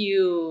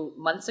few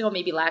months ago,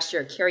 maybe last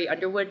year, Carrie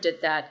Underwood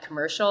did that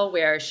commercial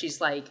where she's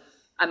like,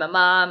 I'm a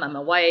mom, I'm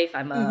a wife,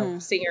 I'm a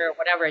singer,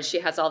 whatever. And she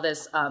has all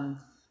this,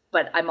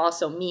 but I'm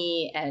also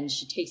me. And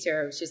she takes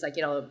care of, she's like,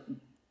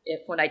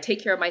 when I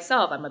take care of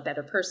myself, I'm a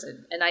better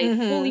person. And I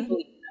fully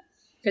believe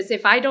that. Because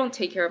if I don't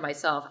take care of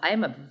myself,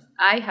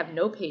 I have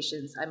no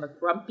patience. I'm a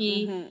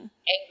grumpy,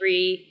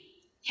 angry,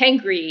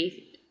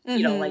 hangry,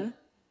 like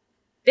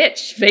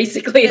bitch,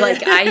 basically.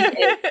 Like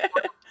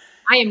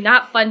I am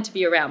not fun to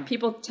be around.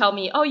 People tell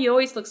me, oh, you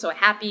always look so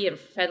happy and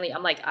friendly.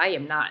 I'm like, I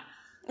am not.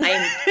 I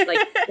am like,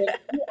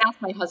 you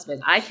ask my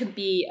husband, I can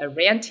be a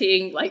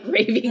ranting, like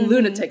raving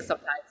lunatic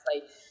sometimes.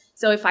 Like,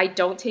 so if I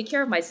don't take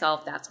care of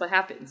myself, that's what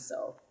happens.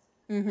 So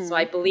So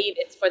I believe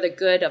it's for the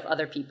good of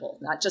other people,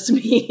 not just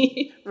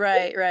me.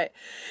 Right.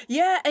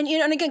 Yeah, and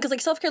and again, because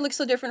like self-care looks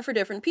so different for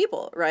different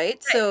people,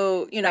 right?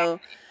 So,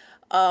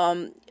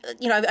 I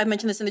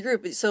mentioned this in the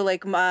group. So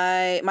like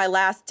my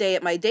last day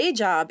at my day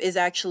job is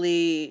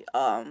actually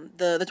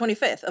the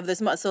 25th of this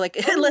month. So like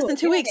in less than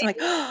 2 weeks, I'm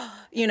like,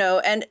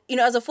 and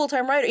as a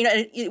full-time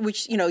writer,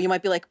 which you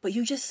might be like, but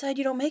you just said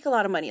you don't make a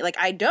lot of money. Like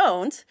I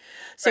don't.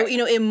 So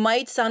it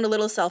might sound a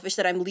little selfish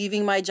that I'm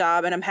leaving my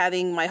job and I'm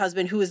having my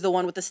husband, who is the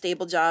one with the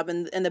stable job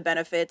and the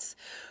benefits,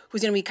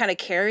 who's going to be kind of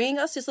carrying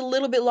us just a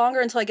little bit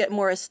longer until I get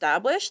more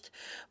established.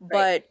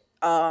 But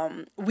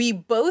we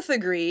both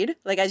agreed,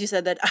 like as you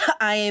said, that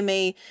I am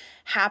a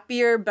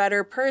happier,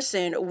 better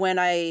person when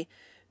I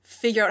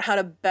figure out how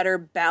to better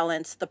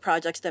balance the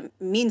projects that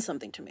mean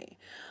something to me.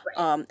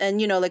 And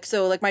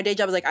like my day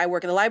job is like I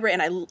work in the library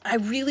and I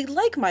really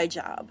like my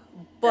job,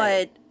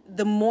 but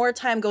the more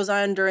time goes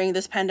on during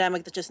this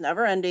pandemic that's just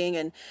never ending,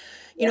 and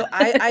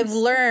I've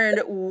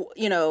learned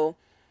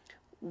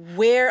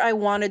where I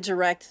want to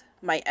direct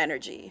my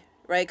energy.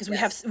 Right, because we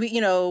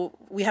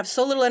have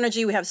so little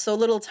energy, we have so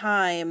little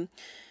time,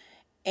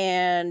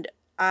 and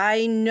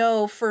I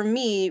know for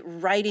me,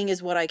 writing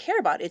is what I care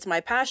about. It's my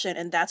passion,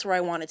 and that's where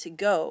I want it to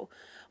go.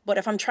 But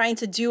if I'm trying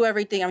to do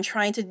everything, I'm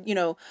trying to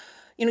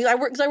I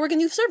work in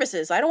youth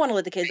services. I don't want to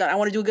let the kids down. I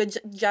want to do a good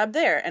job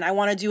there, and I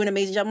want to do an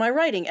amazing job in my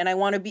writing, and I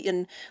want to be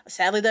in.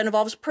 Sadly, that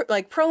involves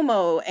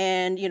promo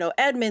and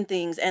admin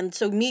things, and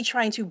so me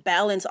trying to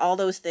balance all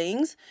those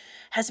things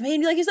has made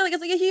me, like you said,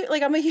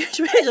 like I'm a huge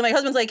bitch, and my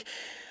husband's like.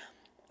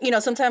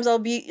 Sometimes I'll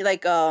be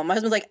like, my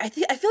husband's like, I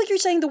feel like you're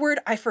saying the word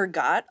I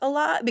forgot a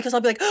lot, because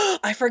I'll be like, oh,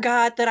 I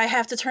forgot that I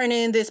have to turn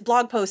in this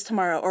blog post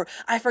tomorrow, or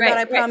I forgot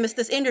I promised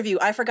this interview,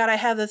 I forgot I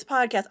have this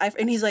podcast,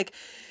 and he's like,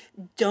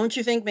 don't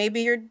you think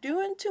maybe you're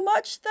doing too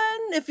much then,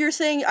 if you're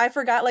saying I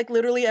forgot like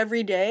literally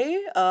every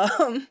day?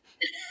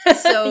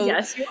 So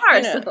yes, you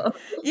are.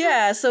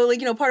 Yeah, so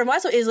like part of my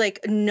soul is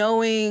like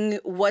knowing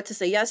what to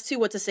say yes to,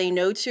 what to say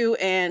no to,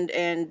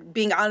 and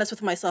being honest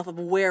with myself of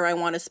where I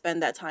want to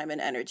spend that time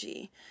and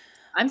energy.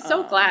 I'm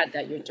so glad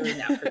that you're doing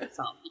that for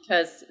yourself,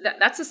 because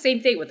that's the same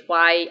thing with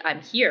why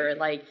I'm here.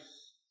 Like,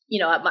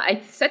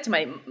 I said to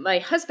my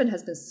husband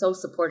has been so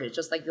supportive,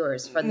 just like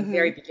yours, from the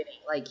very beginning.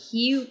 Like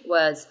he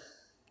was,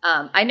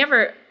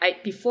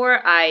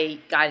 before I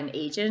got an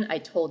agent, I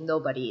told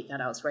nobody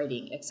that I was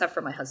writing except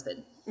for my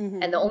husband.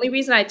 And the only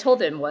reason I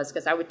told him was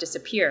because I would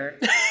disappear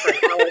for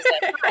hours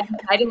at a time.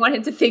 I didn't want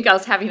him to think I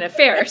was having an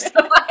affair. So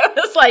I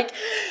was like,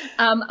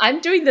 I'm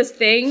doing this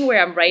thing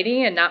where I'm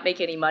writing and not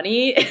making any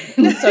money. And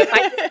so if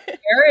I disappear,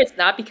 it's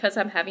not because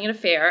I'm having an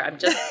affair. I'm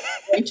just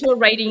going to a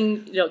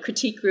writing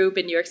critique group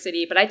in New York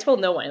City. But I told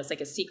no one. It was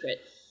like a secret.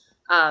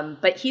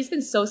 But he's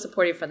been so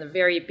supportive from the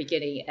very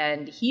beginning.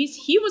 And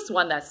he was the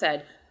one that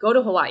said, go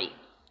to Hawaii.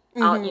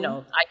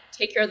 I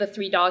take care of the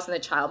 3 dogs and the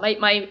child.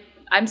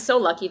 I'm so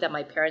lucky that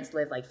my parents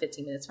live like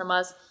 15 minutes from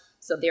us.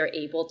 So they're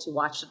able to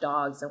watch the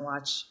dogs and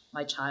watch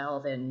my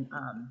child. And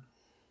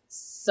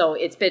so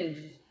it's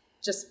been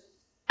just,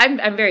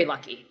 I'm very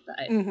lucky.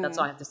 That's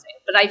all I have to say.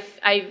 But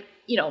I've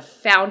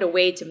found a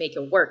way to make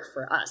it work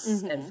for us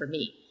and for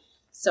me.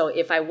 So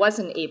if I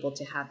wasn't able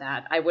to have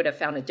that, I would have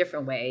found a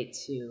different way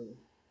to,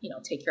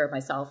 take care of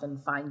myself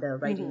and find the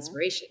right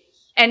inspiration.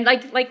 And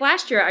like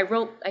last year, I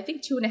wrote, I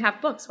think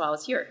 2.5 books while I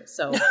was here.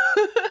 So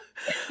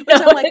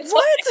I'm like,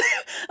 what?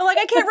 I'm like,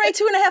 I can't write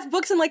 2.5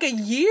 books in like a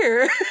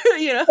year,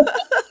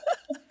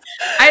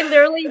 I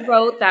literally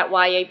wrote that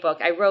YA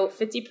book. I wrote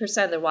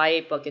 50% of the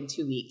YA book in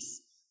 2 weeks.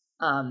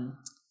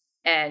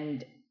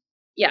 And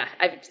yeah,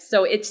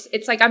 so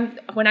it's like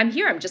when I'm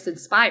here, I'm just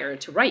inspired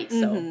to write.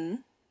 So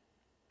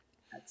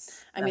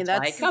that's why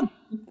I come.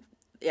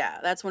 Yeah,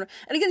 that's one.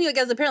 And again,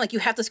 as a parent, like you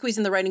have to squeeze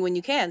in the writing when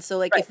you can. So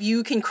like if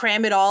you can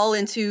cram it all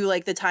into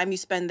like the time you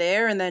spend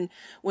there, and then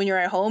when you're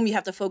at home, you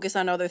have to focus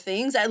on other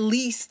things. At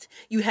least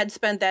you had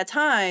spent that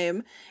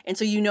time, and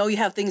so you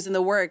have things in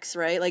the works,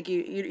 right? Like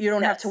you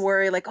don't have to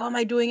worry like, oh, am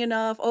I doing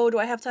enough? Oh, do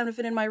I have time to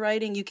fit in my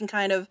writing? You can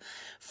kind of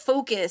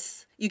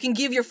focus. You can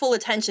give your full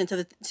attention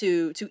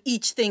to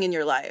each thing in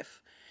your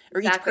life, or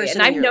each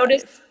person. And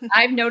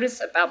I've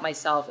noticed about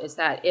myself is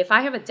that if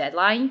I have a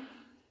deadline,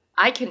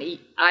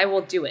 I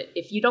will do it.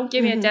 If you don't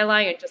give me a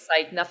deadline and just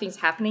like nothing's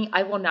happening,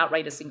 I will not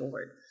write a single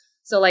word.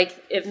 So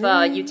like if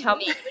you tell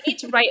me you need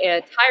to write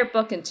an entire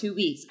book in 2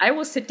 weeks, I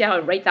will sit down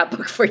and write that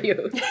book for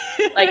you.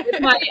 Like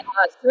with my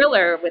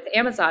thriller with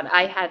Amazon,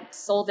 I had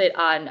sold it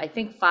on, I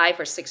think 5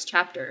 or 6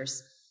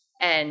 chapters.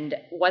 And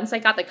once I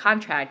got the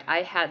contract,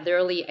 I had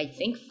literally, I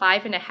think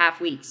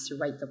 5.5 weeks to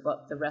write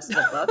the rest of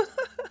the book.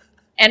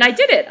 And I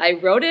did it. I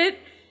wrote it.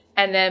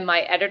 And then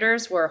my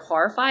editors were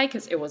horrified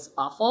because it was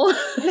awful.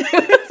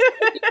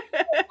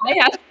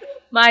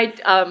 My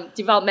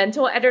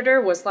developmental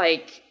editor was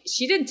like,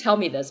 she didn't tell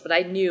me this, but I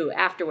knew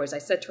afterwards. I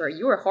said to her,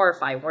 you were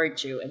horrified,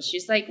 weren't you? And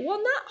she's like,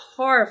 well, not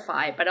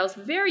horrified, but I was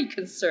very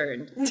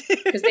concerned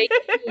because they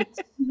gave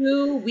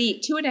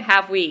me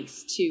 2.5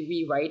 weeks to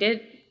rewrite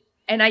it.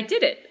 And I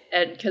did it.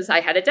 And because I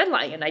had a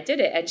deadline and I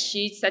did it. And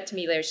she said to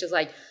me later, she's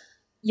like,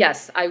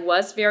 yes, I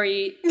was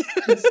very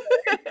concerned.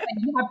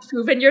 you have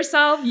proven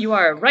yourself. You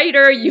are a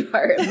writer. You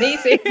are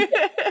amazing.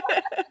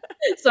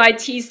 So I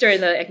teased her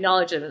in the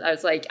acknowledgement. I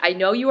was like, I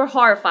know you were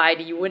horrified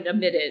and you wouldn't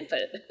admit it,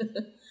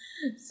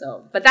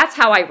 but that's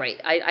how I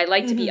write. I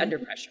like to be under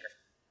pressure.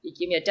 You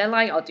give me a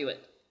deadline, I'll do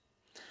it.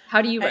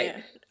 How do you write?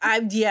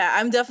 I'm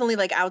definitely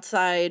like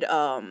outside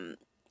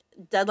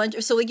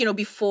deadline. So like,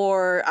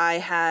 before I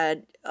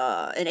had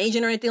an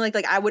agent or anything like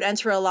I would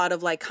enter a lot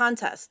of like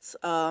contests,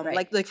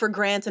 like for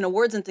grants and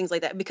awards and things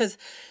like that, because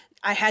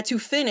I had to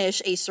finish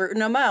a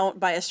certain amount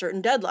by a certain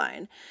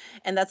deadline.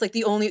 And that's like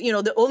the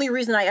only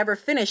reason I ever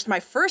finished my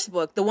first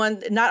book, the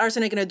one, not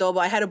Arsenic and Adobo.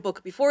 I had a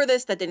book before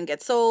this that didn't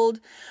get sold.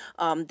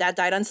 That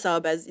died on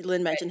sub, as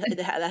Lyn mentioned.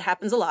 That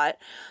happens a lot.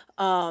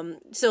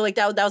 So like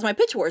that was my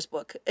Pitch Wars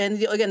book. And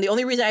the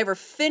only reason I ever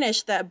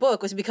finished that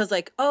book was because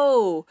like,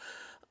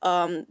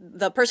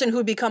 the person who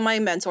would become my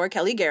mentor,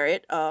 Kelly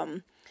Garrett,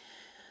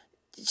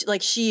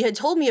 she had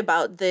told me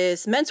about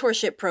this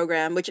mentorship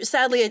program, which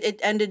sadly it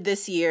ended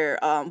this year.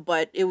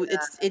 But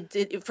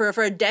it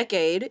for a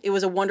decade, it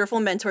was a wonderful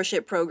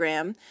mentorship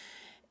program.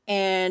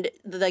 And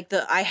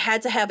I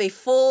had to have a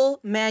full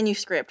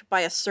manuscript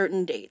by a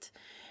certain date.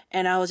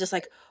 And I was just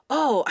like,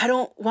 oh, I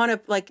don't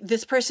want to,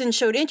 this person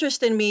showed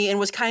interest in me and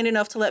was kind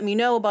enough to let me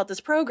know about this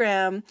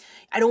program.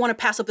 I don't want to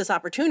pass up this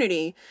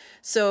opportunity.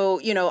 So,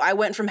 I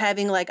went from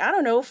having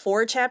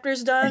 4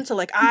 chapters done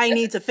to I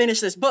need to finish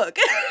this book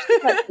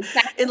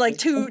in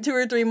 2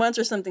 or 3 months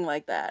or something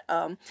like that.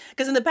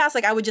 Because in the past,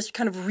 I would just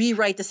kind of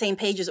rewrite the same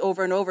pages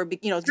over and over,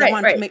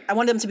 I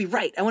wanted them to be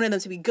right. I wanted them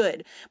to be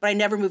good, but I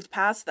never moved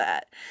past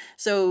that.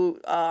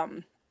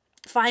 So,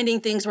 finding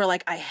things where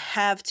I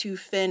have to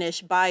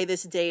finish by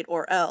this date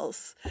or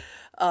else.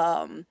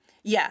 I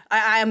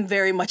am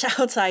very much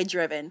outside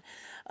driven.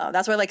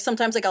 That's why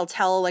sometimes I'll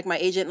tell my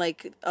agent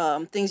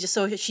things just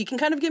so she can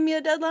kind of give me a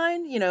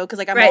deadline, because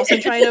I'm also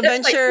trying to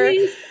venture.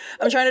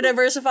 I'm trying to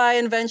diversify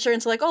and venture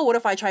into what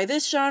if I try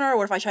this genre? Or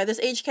what if I try this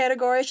age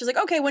category? She's like,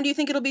 okay, when do you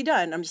think it'll be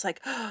done? I'm just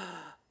like,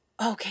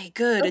 okay,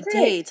 good. A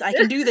date. I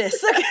can do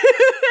this.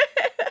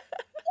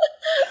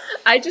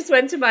 I just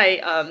went to my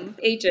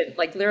agent,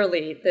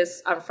 literally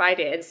this on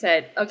Friday, and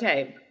said,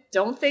 okay,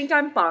 don't think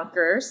I'm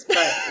bonkers, but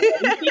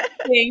what do you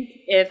think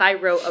if I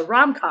wrote a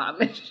rom-com?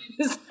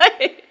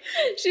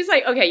 She's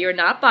like, okay, you're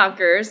not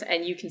bonkers,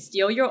 and you can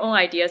steal your own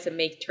ideas and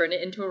turn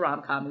it into a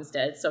rom-com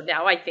instead. So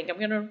now I think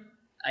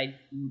I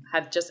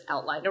have just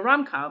outlined a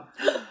rom-com.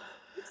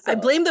 So. I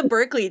blame the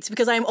Berkeleys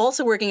because I'm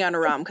also working on a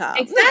rom-com.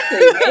 Exactly.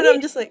 Right? And I'm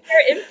just like...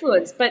 Their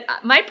influence. But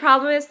my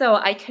problem is, though,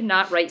 I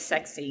cannot write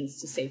sex scenes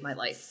to save my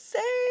life.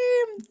 Same.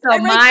 So I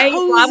write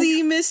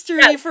cozy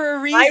mystery for a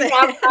reason. My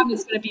rom-com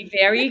is going to be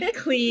very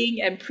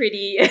clean and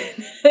pretty. It's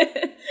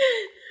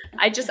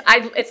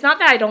not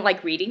that I don't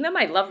like reading them.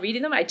 I love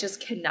reading them. I just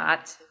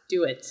cannot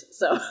do it.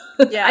 So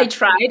I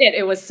tried it.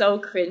 It was so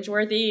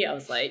cringeworthy. I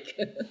was like...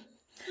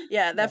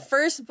 Yeah, that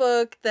first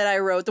book that I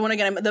wrote, the one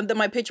again,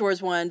 my Pitch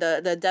Wars one,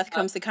 the Death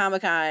Comes to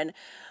Comic-Con,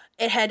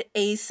 it had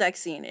a sex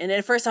scene. And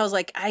at first I was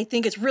like, I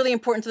think it's really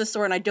important to the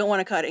story and I don't want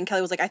to cut it. And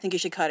Kelly was like, I think you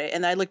should cut it.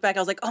 And I looked back, I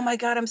was like, oh my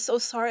God, I'm so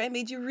sorry I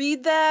made you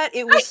read that.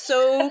 It was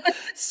so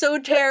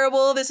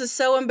terrible. This is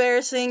so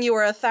embarrassing. You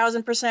are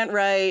 1,000%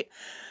 right.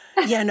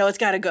 Yeah, no, it's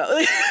gotta go.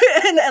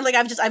 and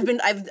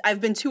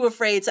I've been too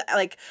afraid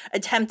to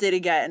attempt it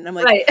again. I'm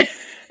like, right.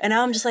 And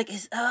now I'm just like,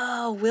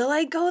 will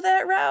I go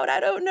that route?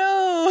 I don't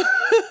know.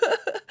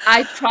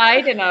 I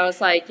tried and I was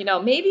like,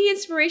 maybe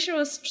inspiration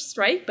will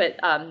strike, but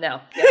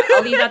no. Yeah,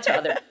 I'll leave that to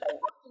others.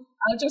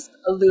 I'll just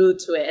allude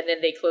to it and then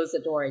they close the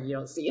door and you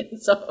don't see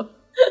it.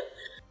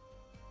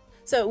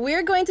 So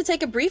we're going to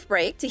take a brief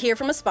break to hear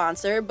from a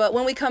sponsor, but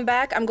when we come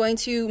back, I'm going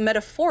to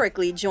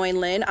metaphorically join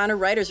Lyn on a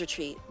writer's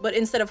retreat. But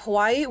instead of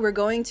Hawaii, we're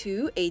going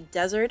to a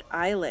desert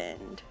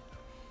island.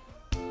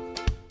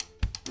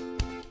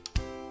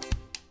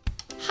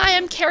 Hi,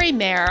 I'm Carrie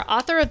Mayer,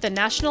 author of the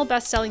national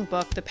best-selling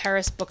book, The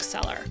Paris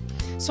Bookseller.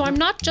 So I'm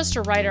not just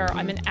a writer,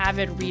 I'm an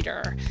avid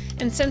reader.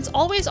 And since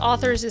Always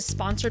Authors is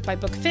sponsored by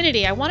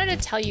Bookfinity, I wanted to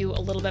tell you a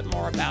little bit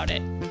more about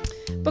it.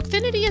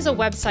 Bookfinity is a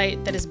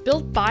website that is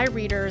built by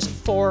readers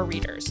for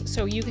readers,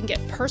 so you can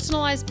get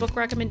personalized book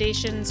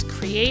recommendations,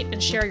 create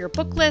and share your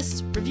book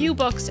list, review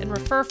books, and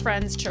refer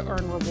friends to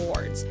earn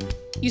rewards.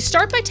 You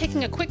start by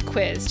taking a quick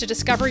quiz to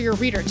discover your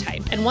reader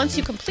type, and once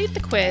you complete the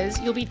quiz,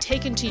 you'll be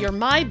taken to your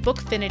My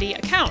Bookfinity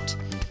account.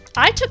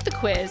 I took the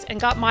quiz and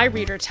got my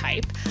reader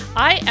type.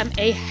 I am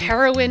a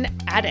heroine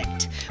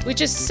addict, which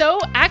is so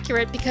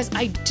accurate because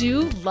I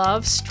do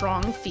love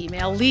strong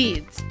female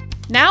leads.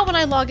 Now when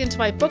I log into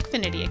my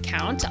Bookfinity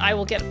account, I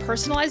will get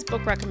personalized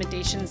book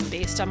recommendations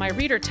based on my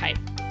reader type.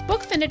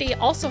 Bookfinity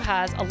also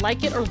has a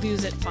like it or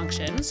lose it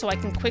function, so I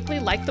can quickly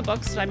like the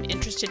books that I'm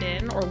interested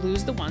in or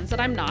lose the ones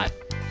that I'm not.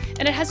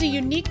 And it has a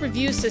unique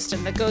review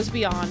system that goes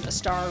beyond a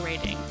star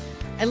rating.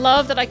 I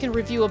love that I can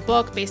review a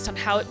book based on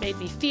how it made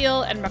me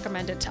feel and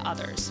recommend it to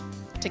others.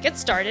 To get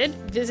started,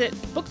 visit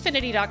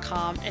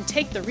bookfinity.com and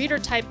take the reader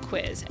type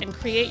quiz and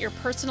create your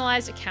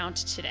personalized account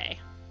today.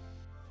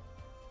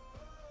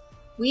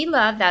 We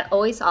love that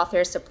Always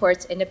Authors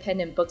supports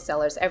independent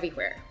booksellers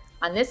everywhere.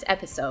 On this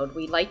episode,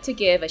 we'd like to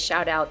give a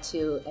shout out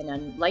to an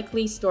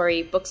unlikely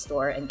story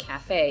bookstore and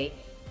cafe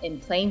in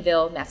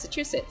Plainville,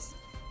 Massachusetts.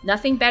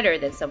 Nothing better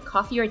than some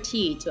coffee or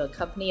tea to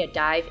accompany a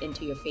dive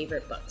into your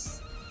favorite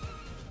books.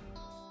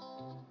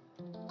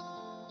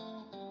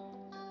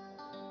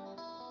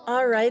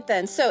 All right,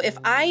 then. So if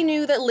I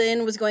knew that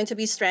Lyn was going to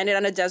be stranded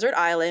on a desert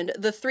island,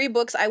 the 3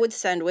 books I would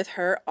send with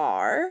her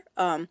are,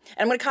 and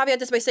I'm going to caveat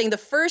this by saying the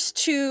first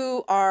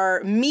 2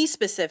 are me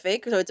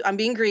specific. So I'm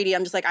being greedy.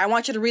 I'm just like, I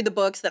want you to read the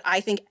books that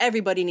I think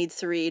everybody needs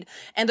to read.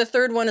 And the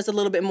third one is a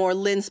little bit more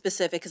Lyn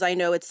specific because I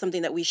know it's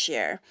something that we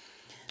share.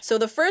 So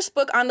the first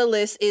book on the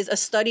list is A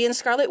Study in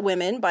Scarlet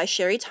Women by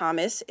Sherry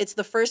Thomas. It's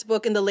the first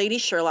book in the Lady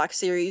Sherlock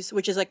series,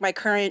 which is like my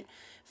current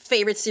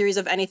favorite series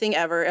of anything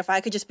ever. If I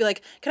could just be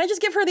like, can I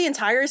just give her the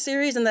entire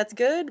series and that's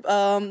good?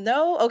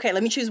 No? Okay,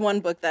 let me choose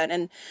one book then.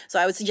 And so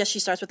I would suggest she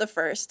starts with the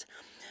first.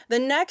 The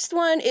next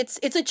one, it's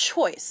a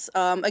choice.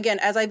 Again,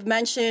 as I've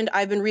mentioned,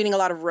 I've been reading a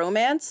lot of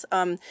romance.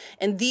 And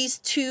these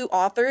 2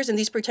 authors in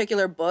these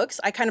particular books,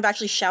 I kind of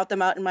actually shout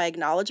them out in my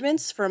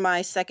acknowledgements for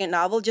my second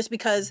novel just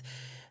because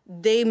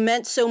they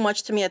meant so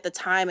much to me at the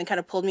time and kind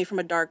of pulled me from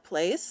a dark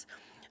place.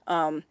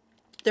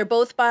 They're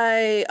both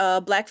by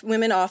Black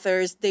women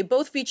authors. They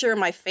both feature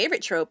my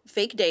favorite trope,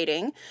 fake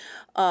dating.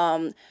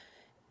 But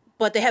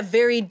they have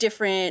very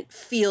different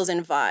feels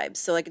and vibes.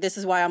 So like this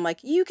is why I'm like,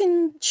 you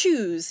can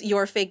choose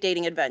your fake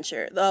dating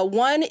adventure.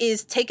 One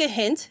is Take a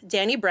Hint,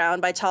 Danny Brown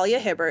by Talia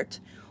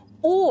Hibbert.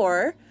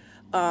 Or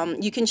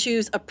you can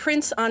choose A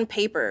Prince on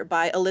Paper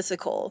by Alyssa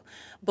Cole.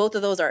 Both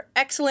of those are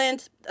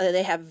excellent.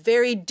 They have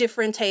very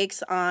different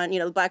takes on,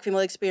 the Black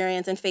female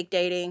experience and fake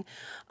dating.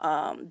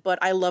 But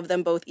I love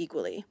them both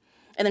equally.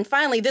 And then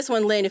finally, this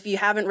one, Lyn, if you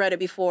haven't read it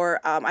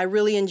before, I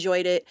really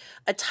enjoyed it.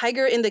 A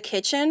Tiger in the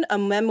Kitchen, A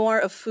Memoir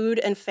of Food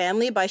and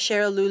Family by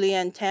Cheryl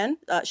Lulian Ten.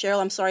 Cheryl,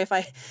 I'm sorry if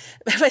I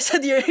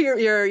said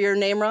your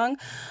name wrong.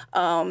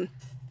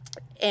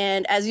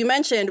 And as you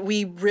mentioned,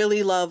 we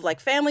really love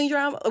like family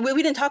drama.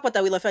 We didn't talk about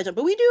that. We love family drama,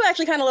 but we do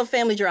actually kind of love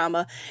family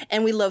drama,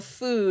 and we love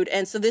food.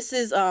 And so this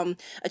is a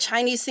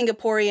Chinese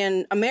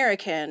Singaporean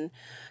American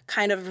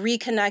kind of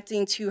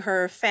reconnecting to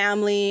her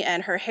family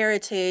and her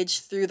heritage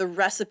through the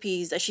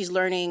recipes that she's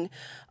learning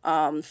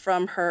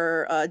from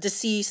her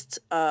deceased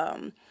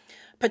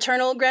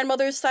paternal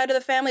grandmother's side of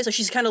the family. So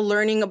she's kind of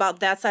learning about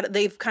that side.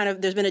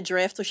 There's been a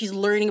drift. So she's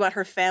learning about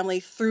her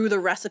family through the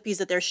recipes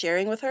that they're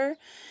sharing with her.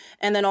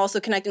 And then also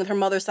connecting with her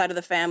mother's side of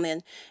the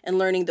family and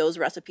learning those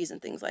recipes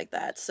and things like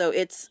that. So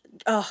it's,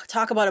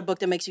 talk about a book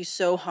that makes you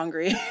so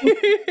hungry.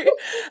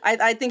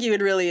 I think you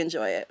would really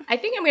enjoy it. I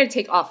think I'm going to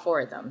take all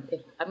 4 of them.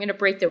 I'm going to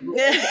break the rules.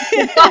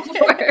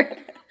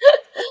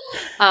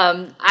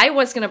 I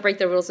was going to break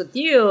the rules with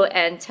you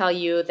and tell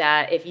you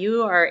that if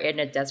you are in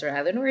a desert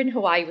island or in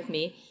Hawaii with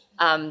me,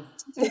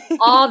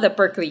 all the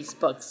Berkeley's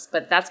books,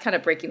 but that's kind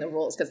of breaking the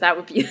rules because that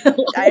would be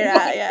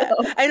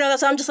I know,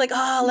 that's why I'm just like,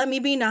 let me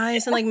be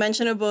nice and like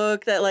mention a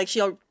book that like she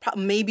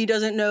maybe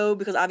doesn't know,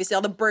 because obviously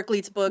all the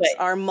Berkeley's books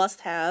are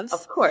must-haves.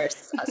 Of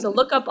course. So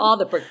look up all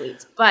the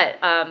Berkeley's.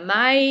 But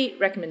my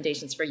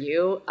recommendations for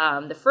you,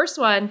 the first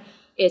one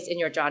is in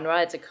your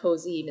genre. It's a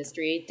cozy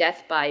mystery,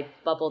 Death by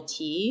Bubble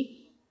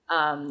Tea.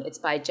 It's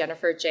by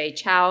Jennifer J.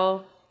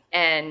 Chow.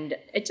 And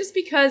it just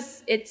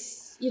because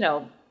it's,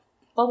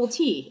 bubble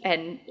tea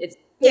and it's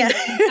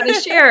kind of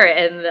share.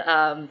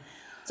 And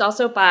it's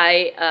also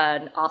by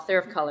an author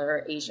of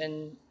color,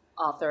 Asian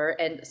author.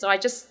 And so I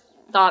just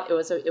thought it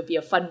would be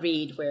a fun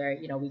read where,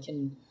 we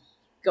can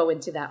go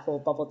into that whole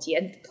bubble tea.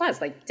 And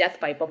plus, like Death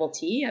by Bubble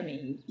Tea, I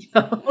mean,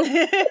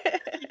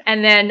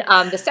 And then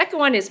the second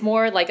one is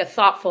more like a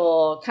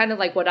thoughtful, kind of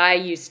like what I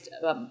used,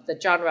 the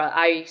genre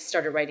I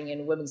started writing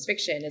in women's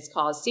fiction. It's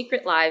called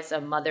Secret Lives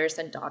of Mothers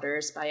and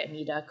Daughters by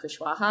Anita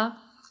Kushwaha.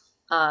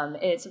 And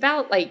it's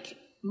about like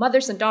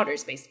mothers and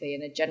daughters, basically,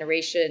 in a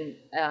generation.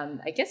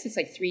 I guess it's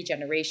like 3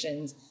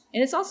 generations.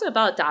 And it's also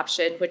about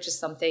adoption, which is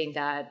something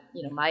that,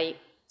 my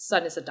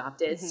son is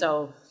adopted. Mm-hmm.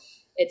 So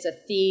it's a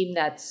theme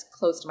that's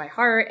close to my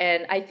heart.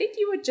 And I think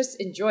you would just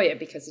enjoy it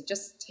because it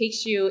just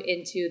takes you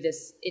into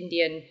this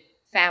Indian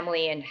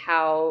family and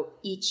how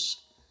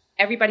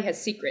everybody has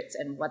secrets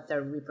and what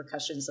the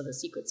repercussions of the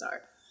secrets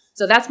are.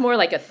 So that's more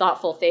like a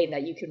thoughtful thing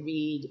that you can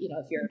read,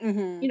 if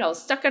you're,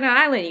 stuck on an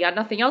island, you got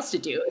nothing else to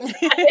do.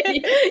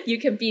 You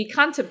can be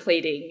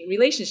contemplating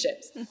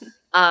relationships.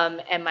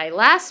 And my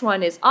last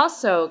one is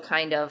also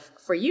kind of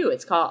for you.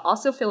 It's called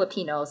Also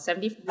Filipino,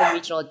 74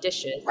 Regional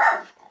Edition.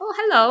 Oh,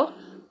 hello.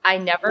 I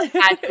Never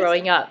Had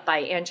Growing Up by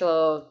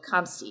Angelo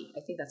Comsti. I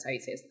think that's how you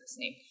say his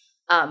name.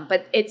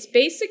 But it's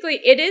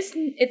basically,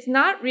 it's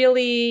not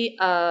really,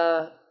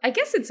 I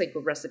guess it's like a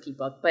recipe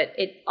book, but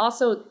it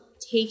also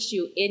takes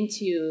you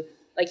into,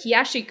 like, he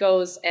actually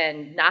goes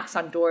and knocks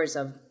on doors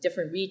of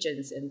different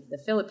regions in the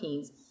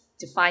Philippines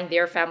to find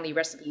their family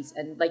recipes.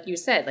 And like you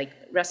said, like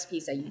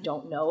recipes that you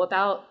don't know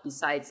about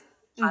besides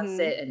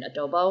pancit and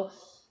adobo,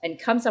 and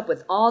comes up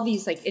with all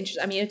these like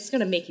interesting, I mean,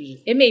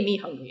 it made me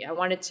hungry. I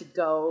wanted to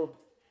go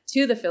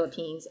to the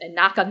Philippines and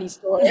knock on these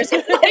doors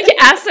and like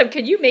ask them,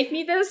 can you make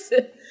me this?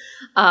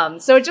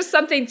 So just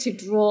something to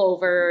drool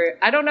over.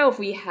 I don't know if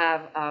we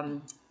have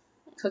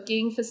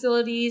cooking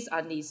facilities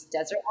on these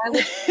desert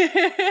islands.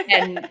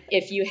 And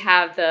if you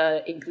have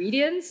the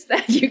ingredients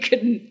that you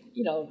can,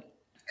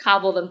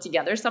 cobble them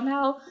together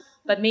somehow,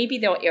 but maybe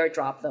they'll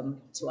airdrop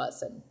them to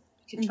us and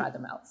we can try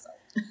them out. So.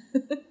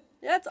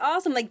 That's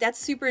awesome. Like, that's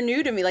super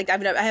new to me. Like, I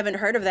haven't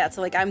heard of that.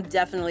 So, like, I'm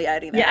definitely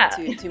adding that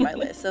to my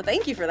list. So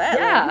thank you for that.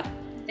 Yeah.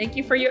 Lyn. Thank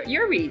you for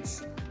your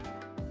reads.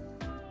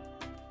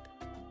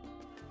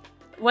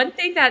 One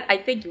thing that I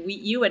think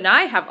you and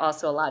I have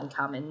also a lot in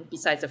common,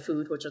 besides the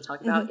food, which we'll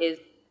talk about, is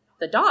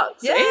the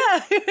dogs,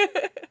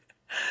 right?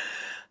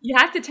 You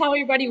have to tell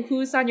everybody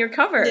who's on your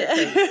cover.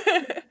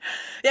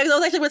 Yeah, because I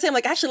was actually going to say, I'm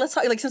like, actually, let's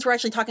talk, like, since we're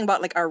actually talking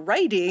about, like, our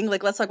writing,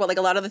 like, let's talk about, like,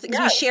 a lot of the things.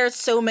 We share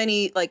so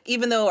many, like,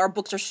 even though our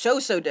books are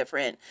so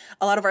different,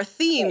 a lot of our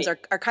themes are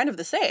kind of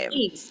the same.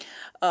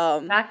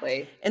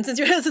 Exactly. And since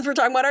we're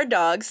talking about our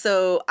dogs,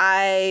 so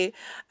I've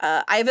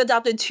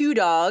adopted 2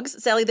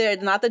 dogs. Sadly, they're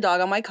not the dog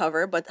on my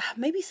cover, but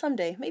maybe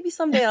someday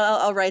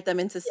I'll write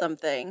them into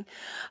something.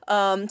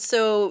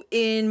 So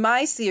in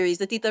my series,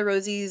 the Tita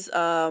Rosie's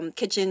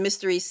Kitchen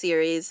Mystery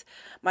Series,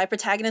 my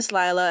protagonist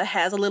Lila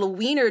has a little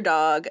wiener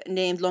dog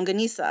named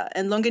Longanisa,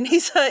 and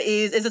Longanisa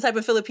is a type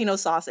of Filipino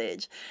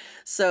sausage.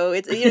 So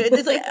it's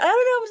it's like, I don't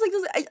know,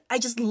 it's like I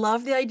just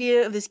love the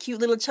idea of this cute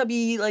little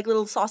chubby like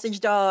little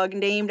sausage dog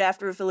named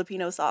after a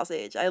Filipino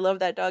sausage. I love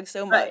that dog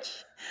so much.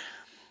 Right.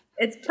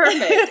 It's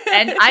perfect.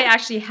 And I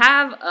actually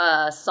have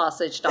a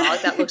sausage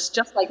dog that looks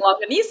just like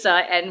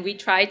Longanisa, and we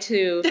try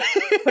to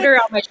put her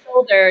on my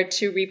shoulder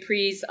to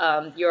reprise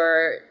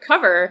your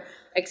cover.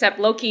 Except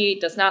Loki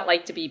does not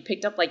like to be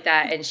picked up like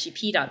that, and she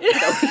peed on me.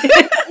 So.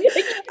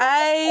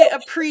 I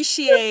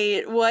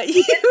appreciate what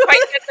you...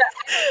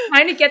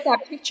 trying to get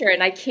that picture,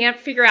 and I can't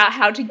figure out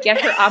how to get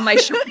her on my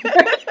shoulder.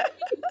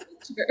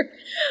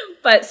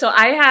 But so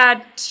I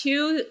had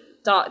two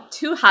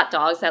hot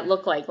dogs that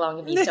look like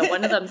Longanisa.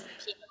 One of them,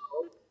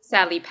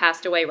 sadly,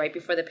 passed away right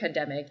before the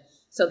pandemic.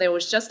 So there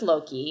was just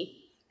Loki.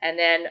 And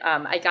then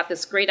I got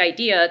this great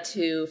idea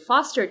to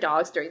foster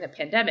dogs during the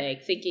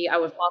pandemic, thinking I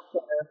would foster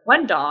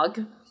 1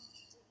 dog.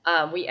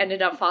 We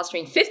ended up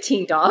fostering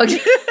 15 dogs.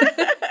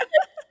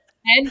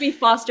 And we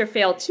foster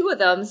failed 2 of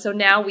them. So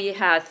now we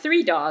have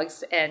 3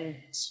 dogs. And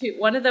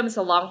one of them is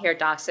a long-haired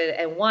dachshund,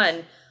 and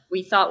one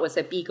we thought was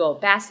a Beagle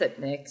Basset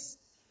mix.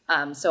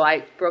 So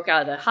I broke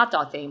out of the hot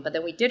dog thing. But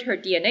then we did her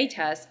DNA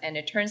test, and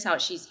it turns out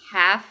she's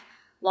half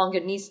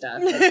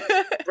Longanista,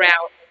 like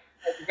brown,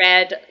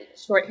 red,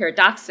 short-haired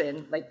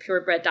dachshund, like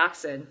purebred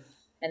dachshund,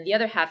 and the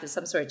other half is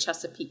some sort of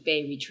Chesapeake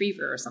Bay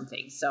retriever or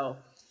something. So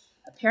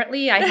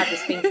apparently I have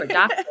this thing for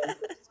dachshunds.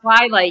 That's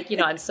why, like,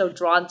 I'm so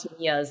drawn to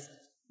Mia's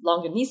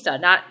Longanista,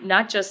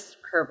 not just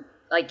her,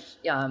 like,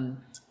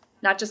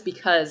 not just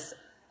because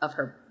of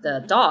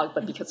the dog,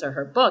 but because of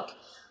her book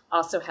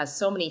also has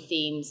so many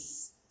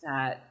themes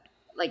that,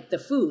 like, the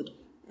food,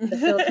 the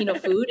Filipino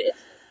food.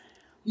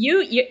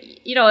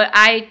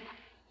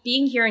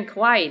 Being here in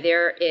Kauai,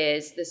 there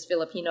is this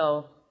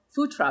Filipino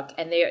food truck,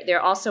 and they're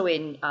also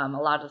in a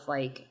lot of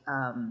like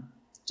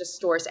just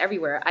stores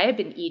everywhere. I have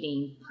been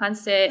eating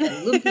pancit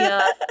and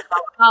lumpia,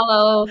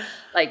 halo,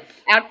 like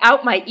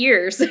out my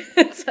ears.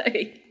 It's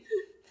like,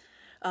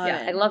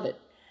 I love it.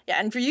 Yeah,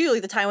 and for you,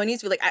 like the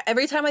Taiwanese, like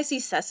every time I see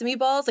sesame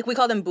balls, like we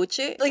call them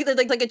buche, like they're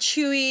like a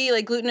chewy,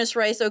 like glutinous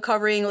rice dough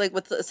covering, like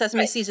with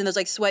sesame seeds, and there's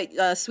like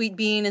sweet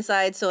bean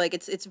inside. So like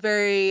it's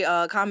very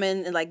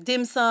common in like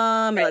dim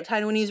sum and like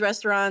Taiwanese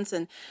restaurants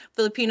and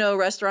Filipino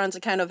restaurants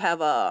that kind of have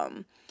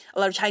a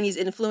lot of Chinese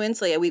influence.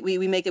 So yeah,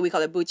 we make it, we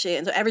call it buche.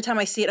 And so every time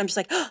I see it, I'm just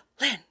like, oh,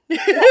 Lyn.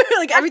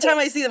 Like every time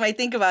I see them, I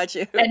think about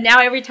you. And now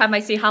every time I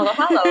see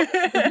halo-halo,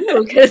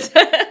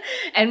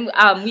 and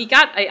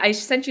I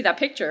sent you that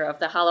picture of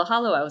the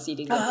halo-halo I was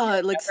eating. Oh,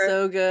 it looks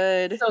so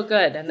good. So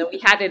good. And then we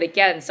had it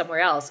again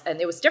somewhere else,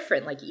 and it was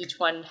different. Like each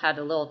one had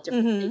a little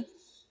different thing.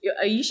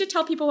 You should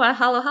tell people what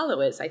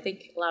halo-halo is. I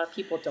think a lot of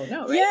people don't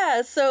know, right?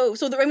 Yeah, so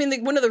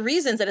one of the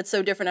reasons that it's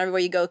so different everywhere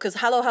you go, because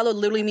halo-halo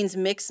literally means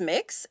mix,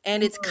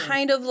 and it's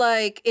kind of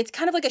like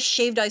a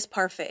shaved ice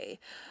parfait.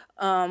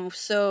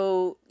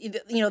 So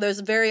there's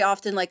very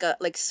often like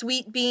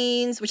sweet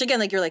beans, which again,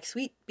 like you're like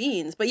sweet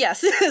beans, but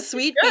yes,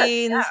 sweet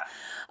beans.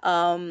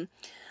 Yeah.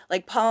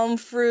 Like palm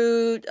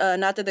fruit,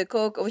 nata de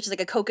coco, which is like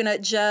a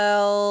coconut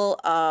gel.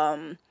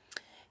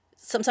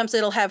 Sometimes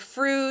it'll have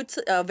fruit,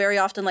 very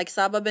often like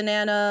saba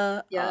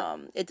banana. Yeah.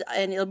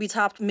 And it'll be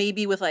topped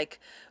maybe with like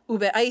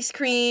ube ice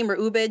cream or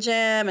ube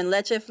jam and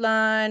leche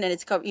flan, and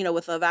it's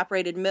with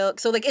evaporated milk.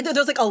 So like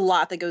there's like a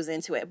lot that goes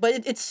into it,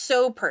 but it's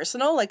so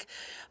personal. Like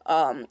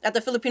at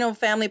the Filipino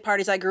family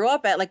parties I grew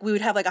up at, like we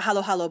would have like a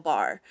halo-halo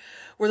bar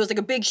where there's like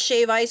a big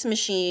shave ice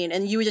machine,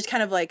 and you would just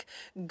kind of like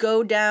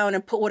go down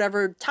and put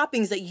whatever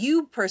toppings that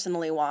you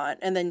personally want,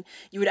 and then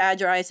you would add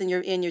your ice and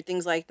your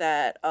things like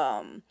that.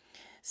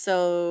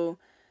 So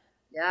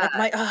yeah,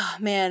 like I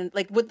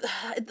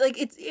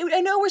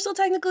know we're still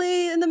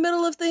technically in the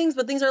middle of things,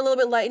 but things are a little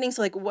bit lightening.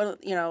 So like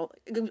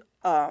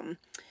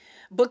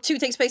book 2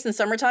 takes place in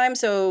summertime,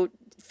 so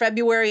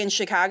February in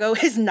Chicago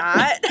is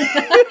not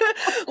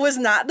was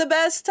not the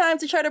best time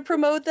to try to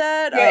promote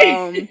that.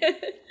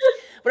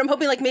 But I'm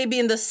hoping like maybe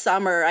in the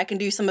summer I can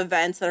do some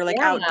events that are like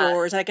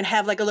outdoors, and I can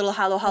have like a little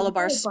Halo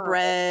bar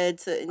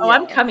spread.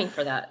 I'm coming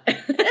for that.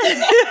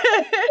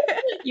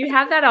 You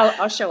have that,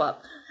 I'll show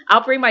up.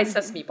 I'll bring my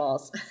sesame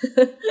balls.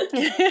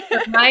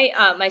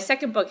 My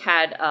second book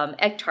had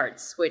egg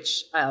tarts,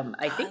 which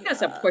I think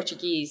that's a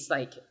Portuguese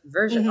like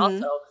version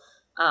also.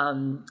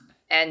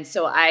 And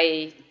so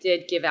I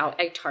did give out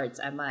egg tarts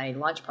at my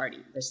launch party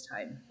this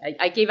time.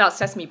 I gave out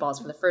sesame balls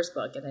for the first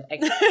book and then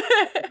egg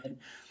tarts.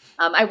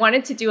 I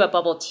wanted to do a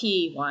bubble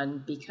tea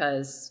one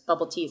because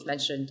bubble tea is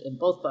mentioned in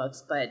both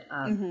books, but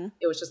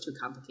it was just too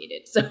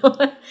complicated. So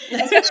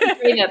especially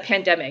during a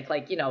pandemic,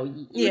 like, you have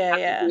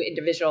to do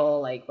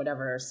individual, like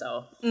whatever.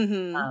 So,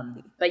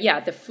 but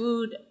yeah, the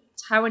food,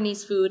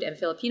 Taiwanese food and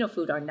Filipino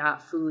food are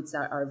not foods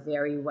that are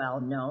very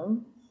well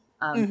known.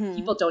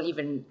 People don't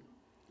even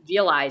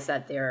realize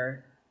that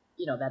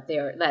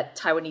that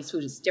Taiwanese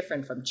food is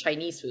different from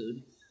Chinese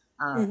food.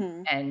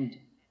 And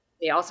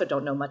they also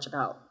don't know much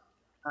about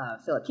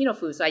Filipino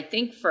food. So I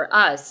think for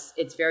us,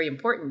 it's very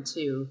important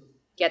to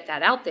get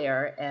that out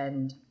there.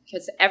 And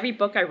because every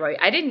book I write,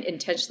 I didn't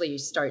intentionally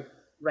start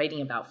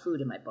writing about food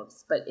in my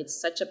books, but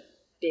it's such a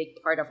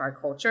big part of our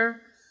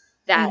culture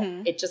that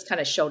it just kind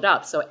of showed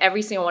up. So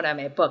every single one of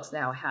my books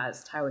now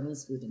has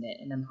Taiwanese food in it.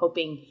 And I'm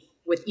hoping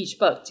with each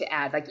book to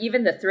add, like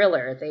even the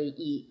thriller, they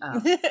eat a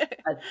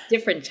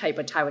different type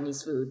of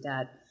Taiwanese food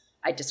that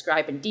I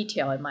describe in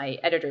detail, and my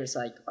editor's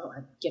like, "Oh,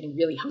 I'm getting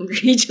really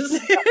hungry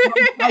just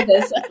about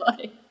this."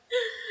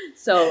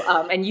 So,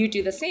 and you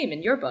do the same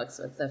in your books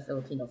with the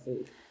Filipino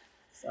food.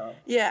 So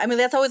yeah, I mean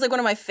that's always like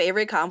one of my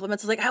favorite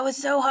compliments. It's like I was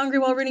so hungry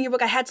while reading your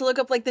book, I had to look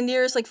up like the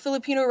nearest like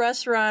Filipino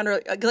restaurant,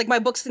 or like my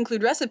books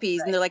include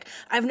recipes, and they're like,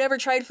 I've never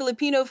tried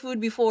Filipino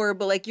food before,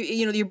 but like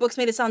your books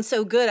made it sound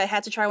so good, I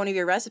had to try one of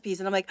your recipes,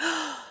 and I'm like,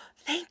 oh,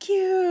 thank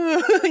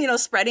you,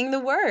 spreading the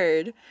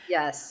word.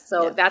 Yes,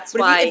 so that's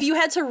why. If you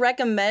had to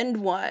recommend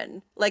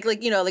one,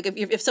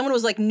 if someone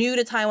was like new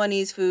to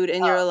Taiwanese food,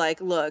 and you're like,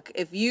 look,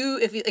 if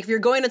you're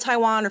going to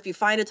Taiwan, or if you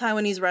find a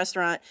Taiwanese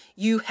restaurant,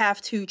 you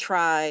have to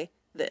try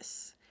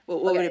this.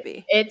 What would it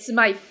be? It's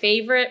my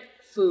favorite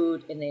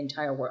food in the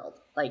entire world.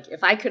 Like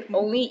if I could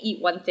only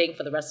eat one thing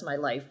for the rest of my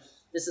life,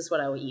 this is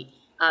what I would eat.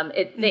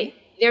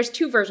 There's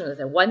two versions of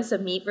it. One's a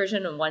meat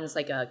version and one's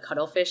like a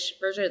cuttlefish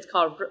version. It's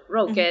called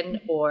rogen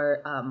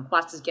or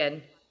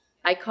huazigen.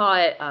 I call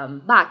it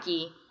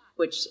maki,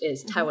 which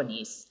is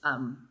Taiwanese.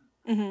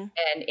 And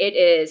it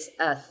is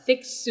a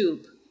thick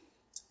soup.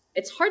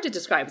 It's hard to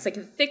describe. It's like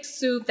a thick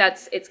soup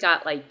it's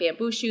got like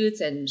bamboo shoots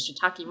and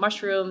shiitake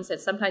mushrooms and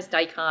sometimes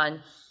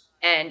daikon.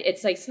 And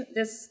it's like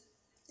this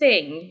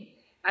thing.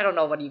 I don't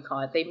know what you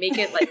call it. They make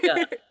it like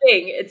a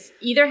thing. It's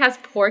either has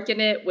pork in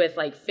it with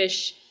like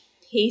fish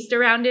paste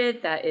around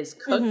it that is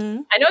cooked.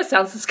 I know it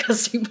sounds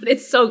disgusting, but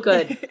it's so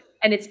good.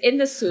 And it's in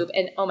the soup.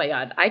 And oh my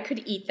God, I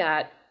could eat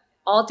that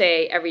all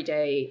day, every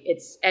day.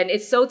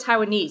 It's so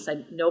Taiwanese.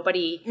 And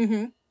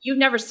you've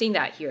never seen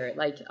that here.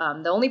 Like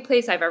the only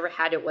place I've ever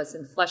had it was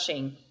in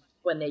Flushing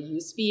when there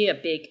used to be a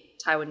big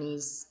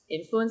Taiwanese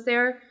influence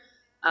there.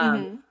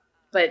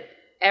 But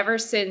ever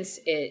since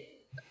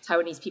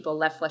Taiwanese people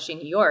left Flushing,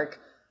 New York,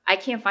 I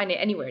can't find it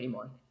anywhere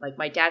anymore. Like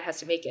my dad has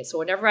to make it. So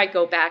whenever I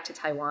go back to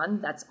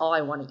Taiwan, that's all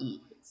I want to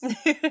eat.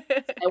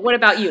 And what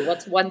about you?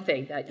 What's one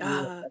thing that you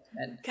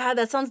recommend? God,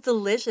 that sounds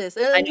delicious.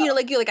 And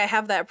I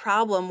have that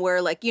problem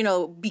where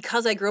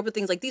because I grew up with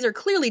things like these are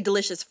clearly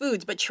delicious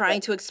foods, but trying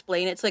to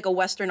explain it to like a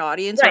Western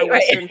audience or a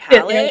Western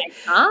palate,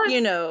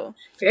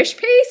 fish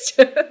paste.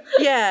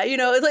 Yeah,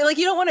 it's like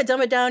you don't want to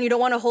dumb it down. You don't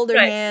want to hold their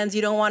hands.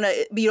 You don't want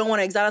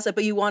to exotic it,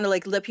 but you want to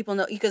like let people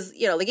know because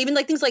even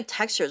like things like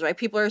textures, right?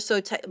 People are so,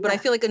 but I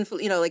feel like in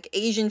like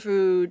Asian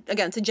food,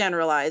 again to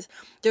generalize,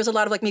 there's a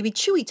lot of like maybe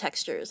chewy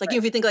textures. Like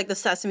if you think like the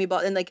sesame ball,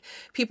 and like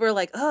people are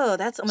like, oh,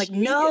 I'm like,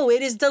 no,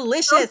 it is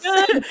delicious.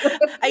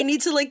 I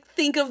need to like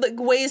think of the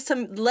ways to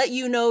let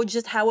you know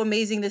just how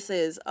amazing this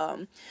is.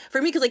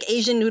 For me, because like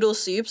Asian noodle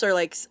soups are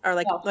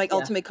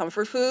ultimate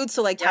comfort food.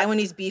 So like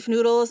Taiwanese beef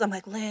noodles, I'm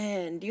like,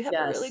 Lyn, do you have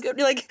a really good?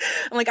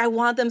 I'm like, I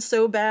want them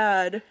so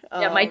bad.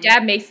 My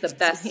dad makes the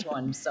best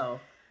one.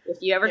 So if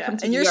you ever come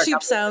to New York, your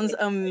soup sounds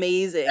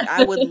amazing.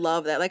 I would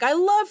love that. Like I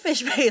love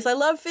fish paste. I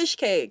love fish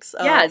cakes.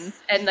 Yes,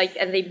 and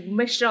they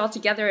mix it all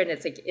together, and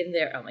it's like in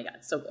there. Oh my God,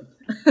 it's so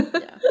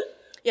good.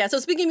 Yeah. So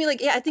speaking of me,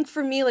 like I think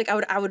for me, like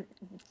I would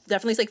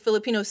definitely say like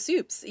Filipino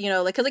soups.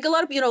 Because like a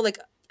lot of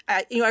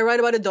I write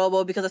about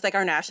adobo because it's like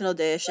our national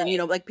dish, and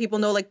like people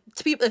know like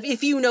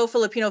if you know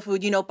Filipino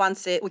food,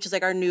 pancit, which is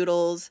like our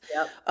noodles,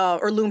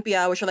 or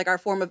lumpia, which are like our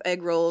form of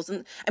egg rolls,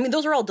 and I mean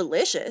those are all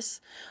delicious.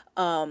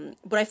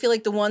 But I feel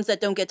like the ones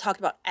that don't get talked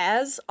about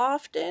as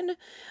often,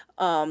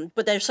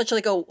 but there's such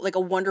like a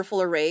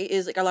wonderful array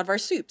is like a lot of our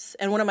soups,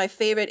 and one of my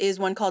favorite is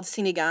one called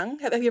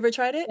sinigang. Have you ever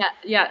tried it?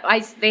 Yeah.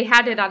 They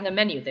had it on the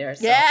menu there.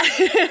 So. Yeah,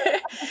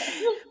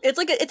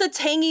 it's a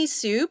tangy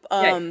soup.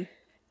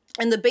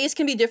 And the base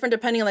can be different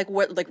depending on like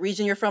what like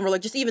region you're from, or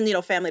like just even, you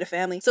know, family to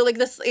family. So like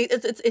this,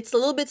 it's a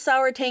little bit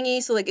sour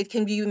tangy. So like it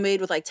can be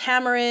made with like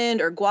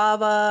tamarind or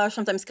guava, or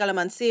sometimes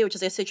calamansi, which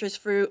is a citrus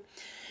fruit.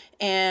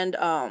 And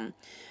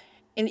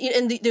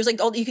there's like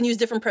you can use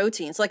different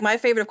proteins. Like my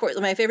favorite, of course,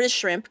 my favorite is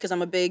shrimp because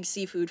I'm a big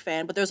seafood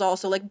fan. But there's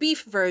also like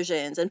beef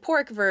versions and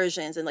pork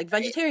versions and like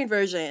vegetarian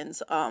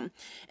versions. And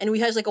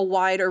we have like a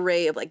wide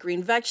array of like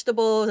green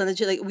vegetables, and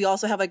then, like we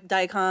also have like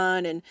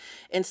daikon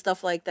and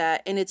stuff like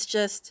that. And it's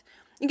just,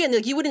 again,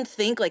 like you wouldn't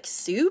think like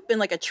soup in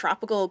like a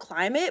tropical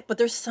climate, but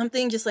there's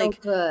something just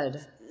like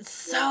good,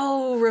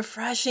 so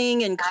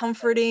refreshing and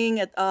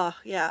comforting. Oh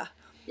yeah.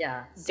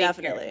 Yeah,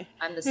 definitely. Here.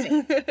 I'm the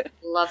same.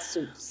 Love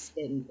soups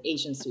and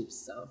Asian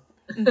soups. So,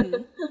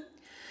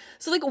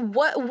 So like,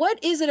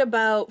 what is it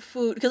about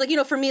food? Because like, you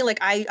know, for me, like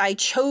I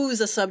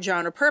chose a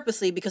subgenre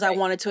purposely because I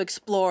wanted to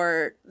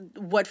explore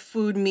what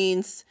food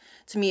means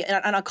to me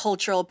on a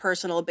cultural,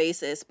 personal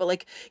basis. But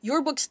like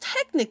your books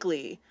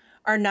technically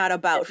are not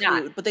about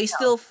food, but they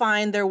still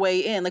find their way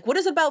in. Like, what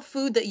is it about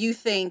food that you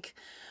think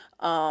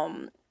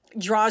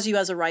draws you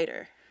as a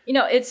writer? You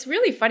know, it's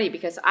really funny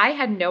because I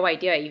had no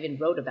idea I even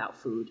wrote about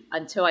food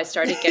until I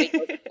started getting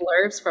those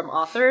blurbs from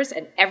authors,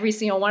 and every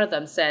single one of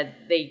them said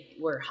they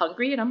were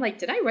hungry. And I'm like,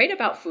 did I write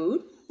about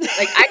food?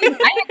 Like, I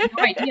had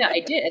no idea I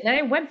did. And then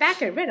I went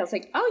back and read. I was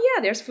like, oh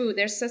yeah, there's food.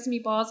 There's sesame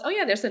balls. Oh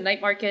yeah, there's the night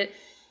market.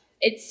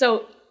 It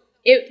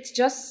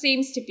just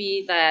seems to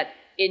be that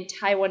in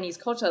Taiwanese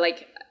culture,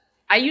 like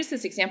I use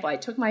this example. I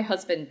took my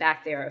husband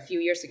back there a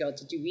few years ago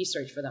to do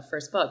research for that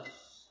first book.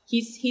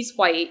 He's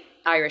white,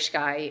 Irish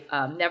guy,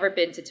 never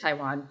been to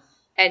Taiwan.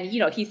 And, you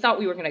know, he thought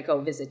we were going to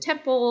go visit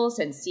temples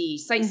and see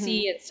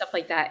sightsee and stuff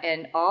like that.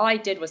 And all I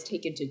did was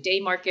take him to day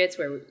markets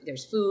where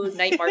there's food,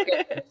 night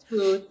market, there's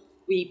food.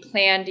 We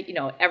planned, you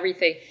know,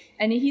 everything.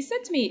 And he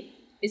said to me,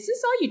 is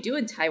this all you do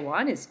in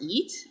Taiwan is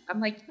eat? I'm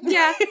like,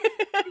 yeah.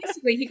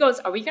 Basically, he goes,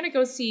 are we going to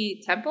go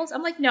see temples?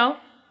 I'm like, no.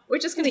 We're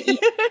just going to eat.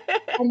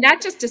 And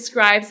that just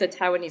describes the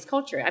Taiwanese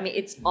culture. I mean,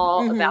 it's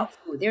all about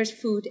food. There's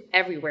food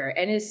everywhere.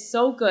 And it's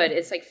so good.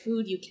 It's like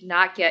food you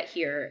cannot get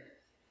here.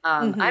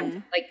 I'm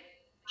like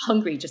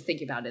hungry just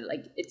thinking about it.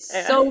 Like it's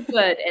so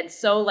good and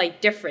so like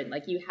different.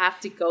 Like you have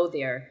to go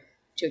there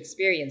to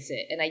experience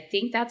it. And I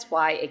think that's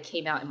why it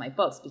came out in my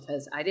books,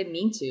 because I didn't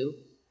mean to.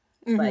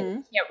 But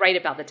you can't write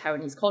about the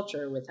Taiwanese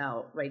culture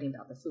without writing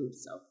about the food.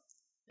 So.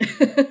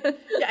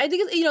 Yeah, I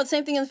think it's, you know,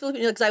 same thing in the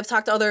Philippines, because I've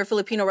talked to other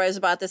Filipino writers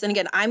about this, and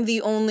again, I'm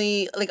the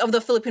only, like, of the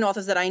Filipino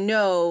authors that I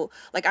know,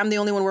 like, I'm the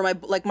only one where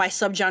my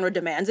subgenre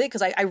demands it,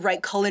 because I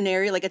write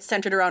culinary, like, it's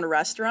centered around a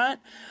restaurant,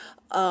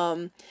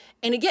 and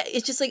again,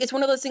 it's just like, it's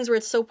one of those things where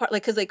it's so part,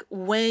 like, because like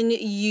when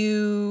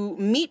you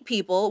meet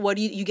people, what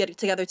do you get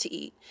together to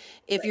eat?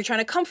 If you're trying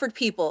to comfort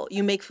people,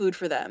 you make food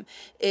for them.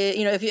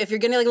 You know, if you're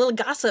getting like a little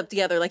gossip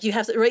together, like you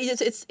have to, right?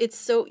 It's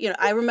so, you know,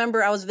 I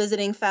remember I was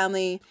visiting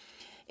family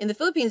in the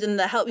Philippines, and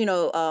the help, you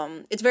know,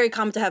 it's very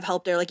common to have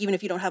help there, like even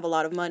if you don't have a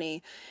lot of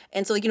money.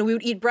 And so, like, you know, we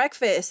would eat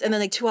breakfast, and then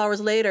like 2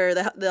 hours later,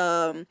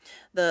 the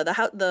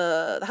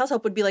house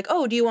help would be like,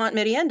 oh, do you want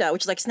merienda,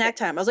 which is like snack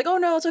time? I was like, oh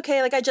no, it's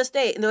okay, like I just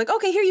ate. And they're like,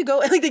 okay, here you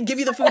go. And like they give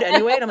you the food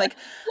anyway. And I'm like,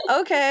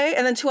 okay.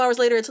 And then 2 hours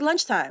later, it's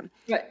lunchtime.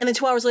 Right. And then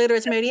 2 hours later,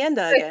 it's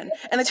merienda again.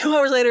 And then 2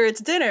 hours later,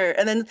 it's dinner.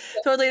 And then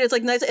 2 hours later, it's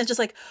like nice. And it's just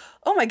like,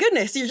 oh my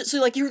goodness, you're just,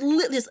 so like you're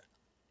just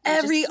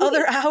every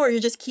other hour you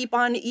just keep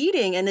on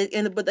eating,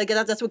 but like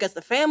that's what gets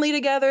the family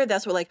together.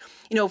 That's what, like,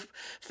 you know,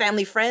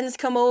 family friends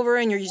come over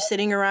and you're just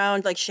sitting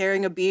around like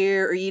sharing a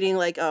beer or eating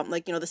like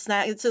you know, the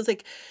snack. So it's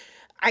like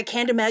I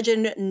can't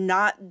imagine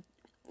not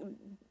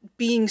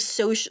being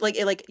social. Like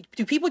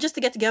do people just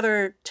to get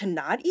together to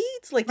not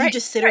eat? Like do you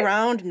just sit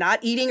around not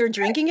eating or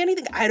drinking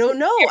anything? I don't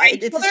know.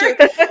 It's true.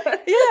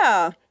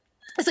 Yeah.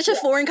 It's such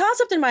a foreign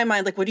concept in my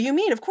mind. Like, what do you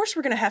mean? Of course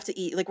we're going to have to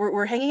eat. Like,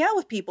 we're hanging out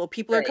with people.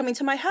 People are coming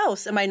to my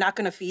house. Am I not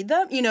going to feed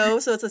them? You know?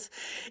 So it's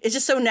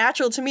just so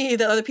natural to me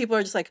that other people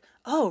are just like,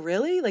 oh,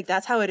 really? Like,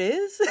 that's how it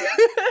is?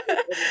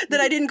 That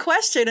I didn't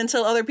question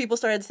until other people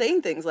started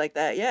saying things like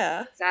that.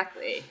 Yeah.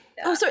 Exactly.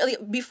 Yeah. Oh, sorry.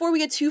 Like, before we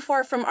get too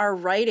far from our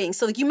writing,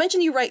 so like you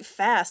mentioned you write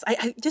fast.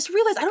 I just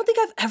realized I don't think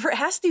I've ever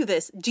asked you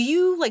this. Do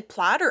you like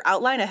plot or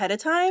outline ahead of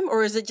time,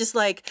 or is it just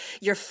like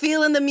you're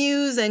feeling the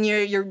muse and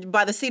you're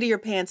by the seat of your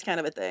pants kind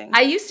of a thing?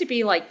 I used to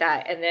be like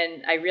that, and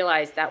then I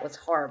realized that was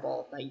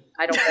horrible. Like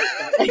I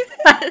don't like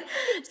that.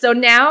 So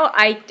now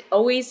I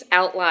always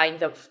outline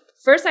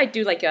first I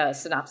do like a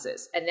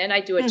synopsis, and then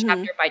I do a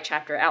chapter by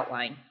chapter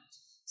outline,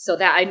 so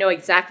that I know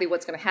exactly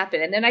what's going to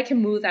happen. And then I can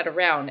move that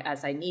around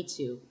as I need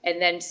to. And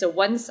then, so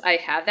once I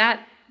have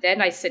that,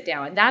 then I sit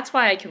down. And that's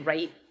why I can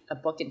write a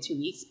book in 2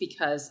 weeks,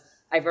 because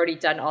I've already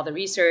done all the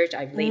research.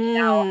 I've laid it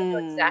out. I know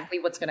exactly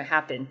what's going to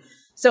happen.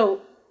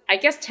 So I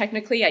guess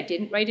technically I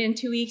didn't write it in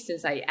 2 weeks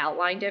since I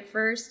outlined it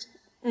first.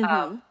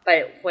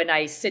 But when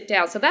I sit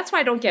down, so that's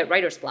why I don't get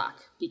writer's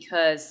block,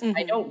 because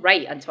I don't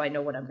write until I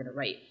know what I'm going to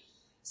write.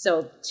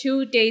 So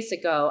 2 days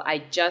ago, I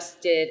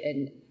just did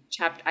in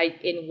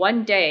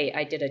one day,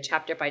 I did a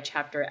chapter by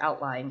chapter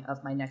outline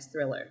of my next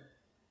thriller.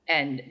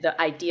 and the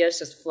ideas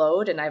just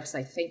flowed. And I was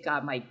like, thank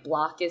God my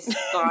block is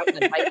gone. And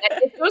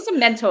it was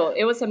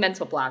a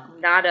mental block,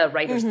 not a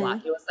writer's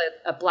block. It was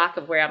a block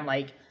of where I'm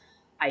like,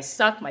 I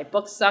suck. My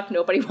books suck.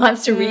 Nobody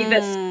wants to read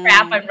this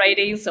crap I'm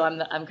writing. So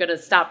I'm going to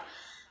stop.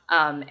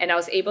 And I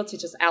was able to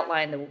just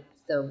outline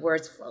the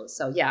words flow.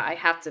 So yeah, I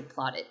have to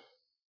plot it.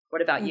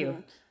 What about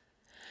you?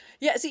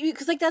 Yeah, see,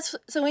 because like that's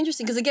so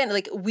interesting. Because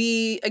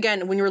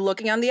again, when you're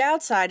looking on the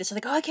outside, it's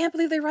like, oh, I can't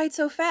believe they write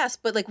so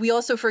fast. But like we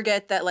also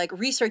forget that like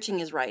researching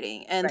is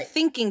writing, and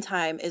thinking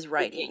time is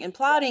writing, and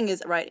plotting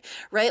is writing,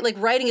 right? Like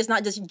writing is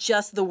not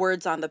just the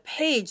words on the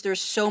page. There's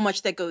so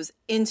much that goes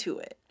into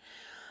it.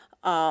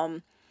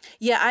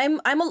 Yeah, I'm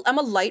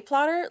a light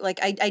plotter. Like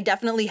I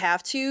definitely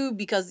have to,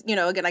 because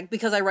again,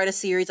 because I write a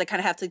series, I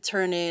kind of have to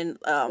turn in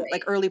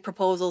like early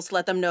proposals to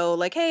let them know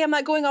like, hey, I'm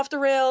not going off the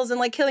rails and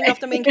like killing off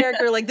the main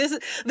character. Like this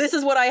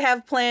is what I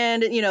have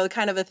planned,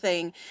 kind of a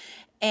thing.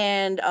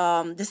 And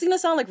this is gonna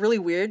sound like really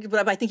weird,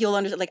 but I think you'll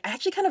understand. Like I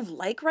actually kind of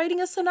like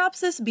writing a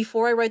synopsis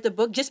before I write the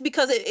book, just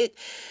because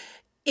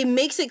it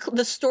makes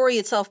the story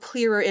itself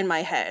clearer in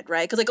my head,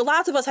 right? Because like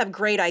lots of us have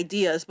great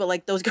ideas, but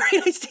like those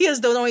great ideas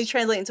don't always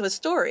translate into a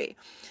story.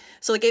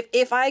 So like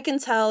if I can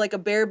tell like a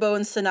bare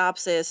bones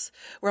synopsis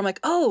where I'm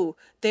like, oh,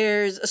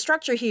 there's a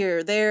structure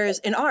here, there's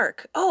an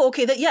arc. Oh,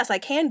 okay, yes, I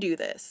can do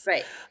this.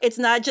 Right. It's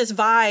not just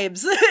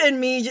vibes and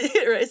me,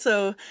 right?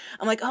 So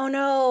I'm like, oh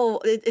no,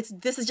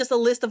 this is just a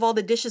list of all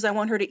the dishes I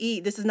want her to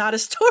eat. This is not a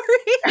story.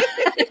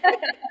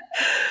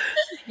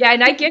 Yeah,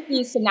 and I give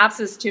these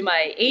synopsis to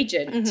my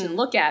agent to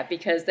look at,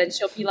 because then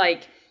she'll be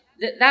like,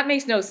 that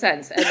makes no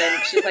sense. And then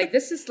she's like,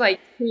 this is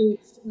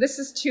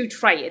too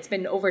trite. It's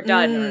been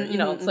overdone,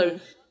 so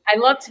I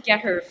love to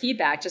get her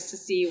feedback just to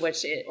see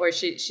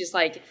she's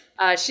like,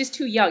 she's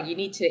too young. You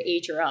need to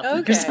age her up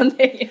or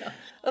something.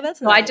 Well, that's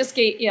so nice. I just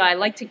I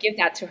like to give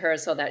that to her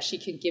so that she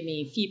can give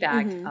me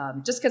feedback.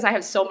 Just because I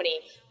have so many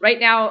right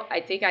now.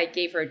 I think I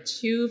gave her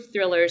 2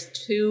 thrillers,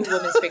 2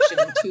 women's fiction,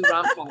 and 2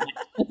 rom-coms,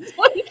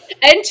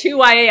 and 2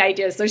 YA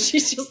ideas. So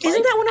she's just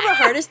isn't that one of the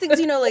hardest things?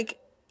 Like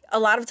a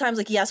lot of times,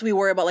 like, yes, we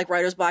worry about like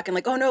writer's block and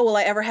like, oh no, will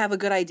I ever have a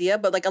good idea?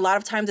 But like a lot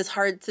of times it's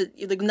hard to,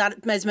 like,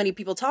 not as many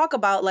people talk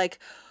about like,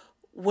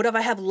 what if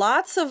I have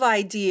lots of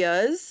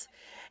ideas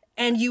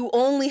and you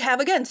only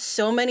have, again,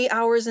 so many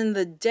hours in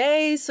the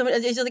day? So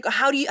it's just like,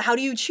 how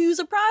do you choose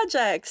a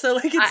project? So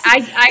like,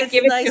 I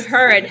give it to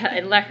her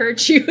and let her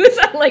choose.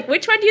 I'm like,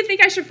 which one do you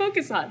think I should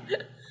focus on?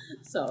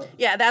 So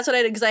yeah, that's what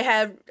I did, because I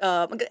had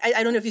I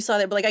don't know if you saw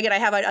that, but like again, I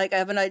have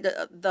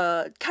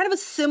the kind of a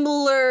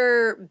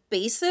similar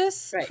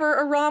basis for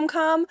a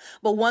rom-com,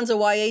 but one's a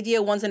YA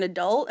idea, one's an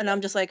adult, and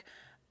I'm just like,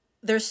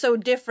 they're so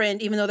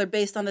different, even though they're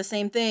based on the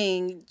same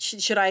thing.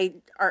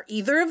 Are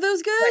either of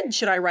those good? Right.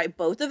 Should I write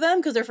both of them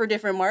because they're for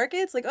different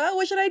markets? Like, oh,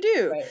 what should I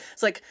do? Right.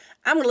 It's like,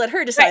 I'm going to let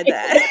her decide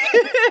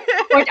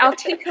that. Like, I'll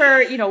take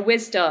her,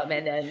 wisdom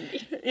and then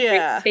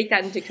take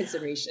that into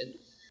consideration.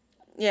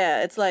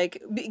 Yeah, it's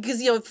like,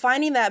 because,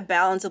 finding that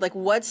balance of like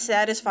what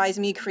satisfies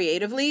me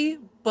creatively,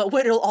 but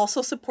what will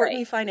also support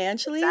me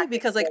financially,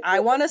 because like I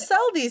want to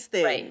sell these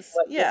things.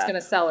 Right. What's going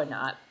to sell or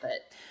not, but...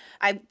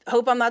 I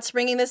hope I'm not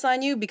springing this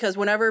on you, because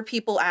whenever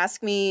people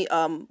ask me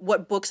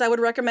what books I would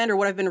recommend or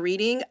what I've been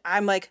reading,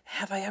 I'm like,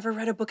 have I ever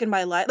read a book in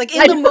my life? Like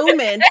in the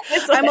moment,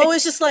 I'm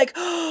always just like,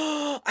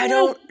 oh,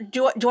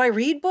 do I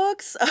read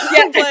books?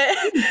 Yeah,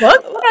 books? What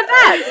about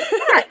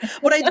that?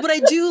 But I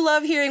do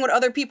love hearing what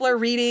other people are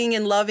reading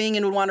and loving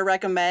and would want to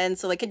recommend.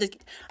 So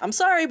like, I'm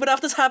sorry, but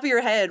off the top of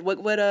your head,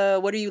 what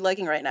are you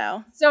liking right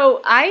now?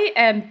 So I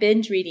am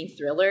binge reading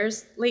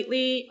thrillers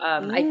lately.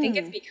 I think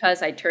it's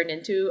because I turned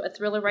into a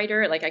thriller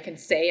writer. Like I can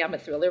say I'm a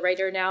thriller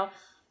writer now.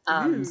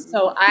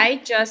 So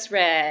I just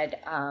read,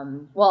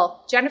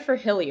 Jennifer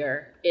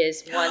Hillier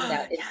is one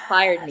that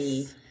inspired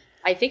me.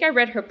 I think I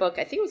read her book.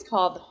 I think it was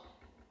called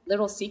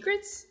Little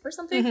Secrets or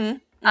something.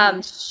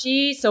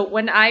 So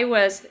when I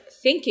was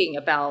thinking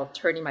about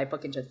turning my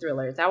book into a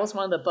thriller, that was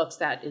one of the books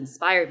that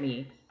inspired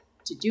me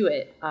to do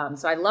it.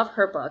 So I love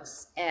her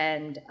books.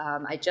 And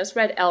I just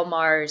read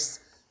Elmar's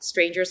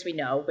Strangers We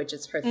Know, which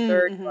is her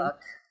third book.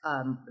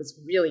 It's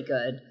really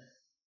good.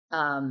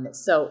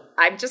 So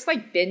I'm just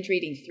like binge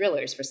reading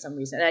thrillers for some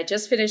reason. And I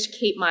just finished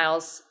Kate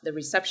Miles' The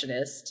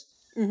Receptionist.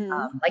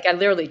 Like I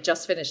literally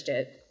just finished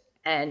it.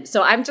 And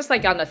so I'm just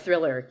like on a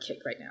thriller kick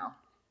right now.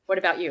 What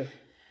about you?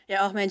 Yeah,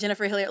 oh man,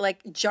 Jennifer Hillier, like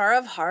Jar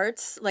of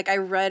Hearts, like I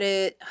read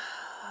it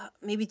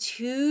maybe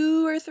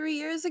 2 or 3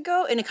 years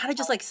ago, and it kind of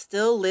just like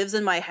still lives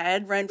in my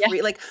head rent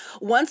free. Like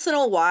once in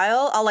a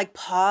while I'll like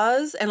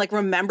pause and like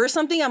remember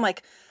something. I'm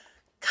like,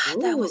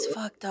 God, that was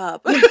fucked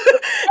up. And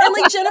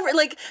like Jennifer,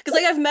 like, because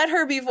like I've met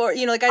her before,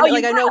 like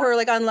I know her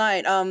like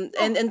online.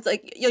 And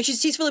like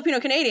she's Filipino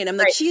Canadian. I'm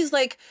like, she's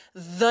like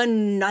the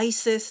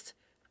nicest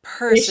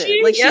person.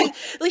 She? Like Yeah.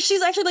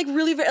 she's actually like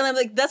really very, and I'm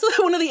like, that's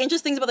one of the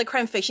interesting things about the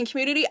crime fiction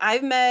community.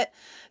 I've met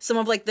some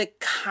of like the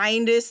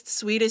kindest,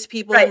 sweetest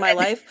people in my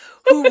life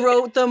who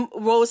wrote the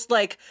most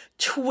like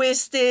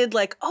twisted,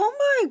 like, oh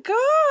my God,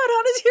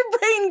 how does your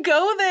brain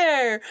go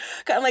there?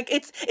 Kind of like,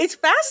 it's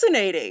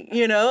fascinating,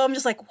 you know? I'm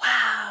just like,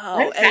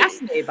 wow. I'm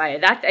fascinated by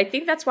it. I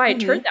think that's why I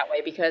turned that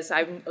way, because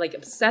I'm like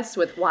obsessed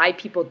with why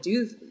people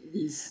do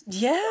these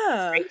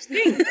strange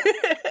things.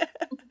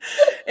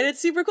 And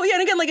it's super cool. Yeah,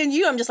 and again, like in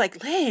you, I'm just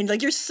like, Lyn,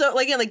 like you're so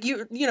like, yeah, like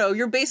you know,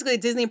 you're basically a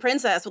Disney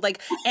princess with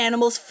like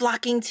animals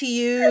flocking to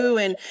you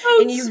and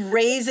you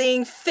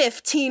raising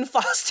 15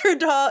 foster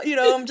dogs, you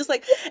know. I'm just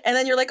like, and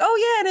then you're like, oh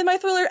yeah, and then my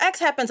thriller X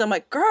happens. I'm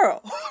like,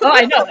 girl. Oh,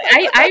 I know.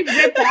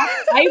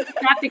 I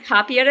grabbed a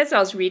copy of it, so I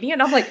was reading it,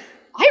 and I'm like,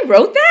 I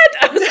wrote that?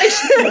 I was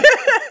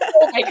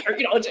like,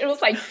 you know, it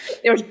was like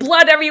there was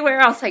blood everywhere.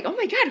 I was like, oh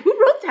my God, who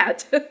wrote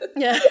that?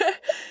 Yeah.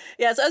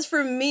 Yeah. So as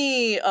for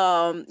me, you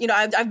know,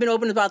 I've been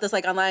open about this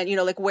like online, you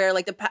know, like where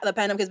like the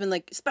pandemic has been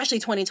like, especially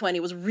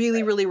 2020 was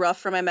really, really rough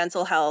for my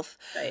mental health.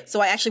 Right.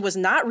 So I actually was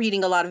not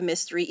reading a lot of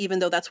mystery, even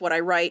though that's what I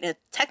write. And it's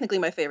technically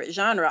my favorite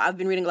genre. I've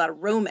been reading a lot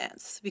of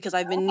romance because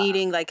I've been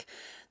needing like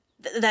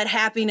that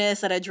happiness,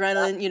 that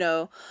adrenaline, you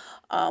know.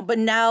 But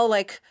now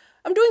like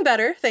I'm doing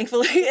better,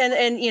 thankfully.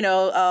 And you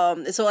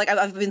know, so like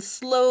I've been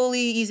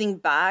slowly easing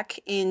back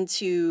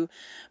into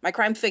my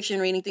crime fiction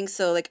reading things.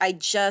 So like I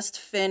just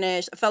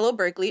finished a fellow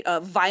Berkeley,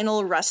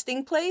 Vinyl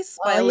Resting Place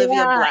by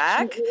Olivia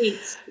Black.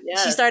 Yes.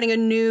 She's starting a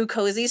new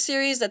cozy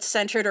series that's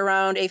centered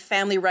around a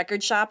family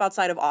record shop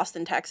outside of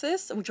Austin,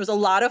 Texas, which was a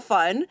lot of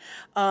fun.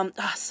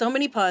 So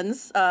many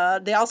puns.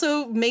 They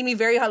also made me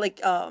very hot,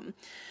 like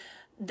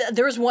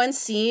there was one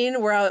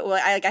scene where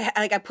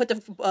I put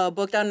the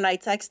book down and I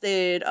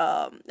texted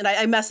and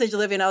I messaged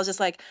Olivia and I was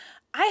just like,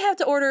 I have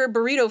to order a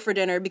burrito for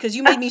dinner because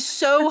you made me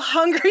so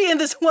hungry in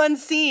this one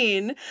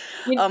scene.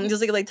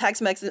 Just like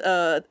Tex-Mex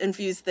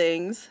infused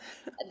things.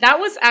 That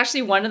was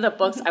actually one of the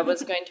books I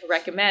was going to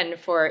recommend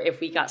for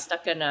if we got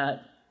stuck in a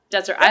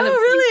desert island. Oh,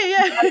 really?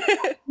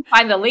 Yeah.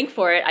 Find the link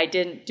for it. I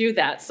didn't do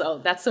that, so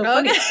that's so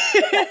funny.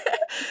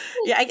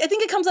 Yeah, I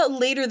think it comes out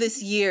later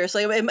this year,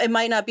 so it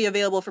might not be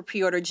available for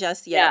pre-order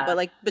just yet.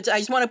 Yeah. But I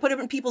just want to put it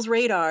in people's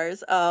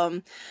radars.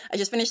 I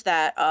just finished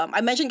that. I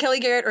mentioned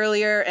Kelly Garrett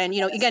earlier, and you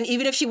know, again,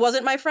 even if she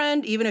wasn't my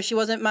friend, even if she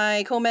wasn't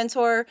my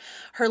co-mentor,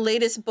 her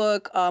latest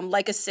book,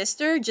 Like a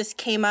Sister, just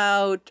came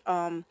out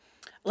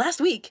last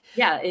week.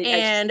 Yeah,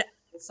 and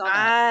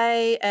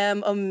I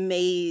am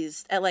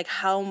amazed at like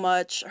how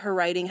much her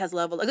writing has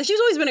leveled. Like she's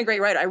always been a great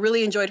writer. I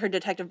really enjoyed her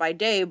Detective by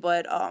Day,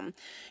 but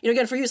you know,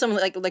 again, for you,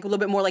 someone like a little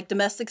bit more like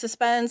domestic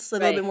suspense, a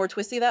little bit more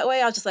twisty that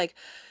way. I was just like,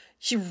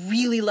 she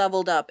really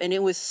leveled up, and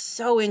it was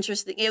so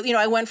interesting. You know,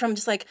 I went from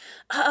just like,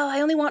 oh, I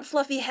only want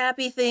fluffy,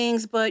 happy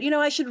things, but you know,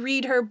 I should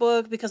read her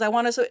book because I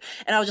want to.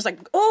 And I was just like,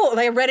 oh,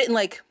 I read it in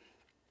like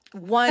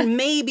one,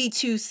 maybe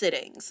two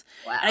sittings.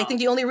 Wow. And I think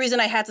the only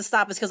reason I had to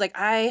stop is because like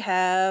I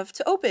have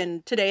to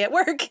open today at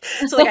work.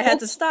 So like I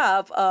had to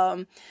stop.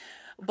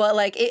 But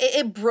like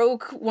it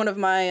broke one of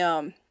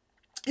my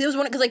it was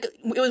one because like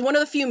it was one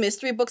of the few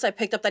mystery books I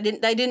picked up that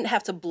I didn't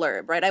have to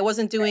blurb, right? I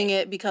wasn't doing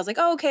it because like,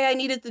 oh, okay, I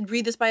needed to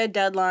read this by a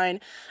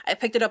deadline. I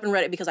picked it up and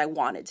read it because I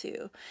wanted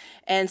to.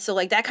 And so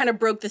like that kind of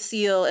broke the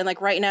seal. And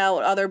like right now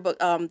other book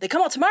they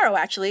come out tomorrow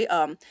actually.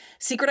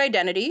 Secret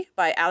Identity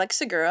by Alex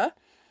Segura.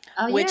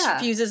 Which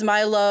fuses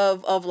my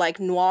love of like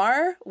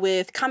noir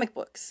with comic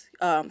books.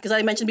 Because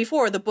I mentioned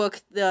before the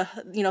book,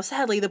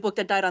 sadly the book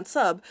that died on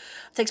sub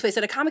takes place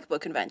at a comic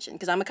book convention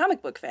because I'm a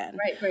comic book fan.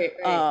 Right.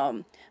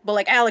 But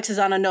like Alex is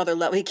on another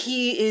level. Like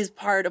he is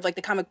part of like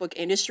the comic book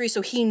industry,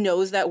 so he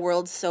knows that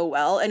world so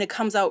well, and it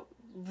comes out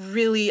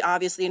really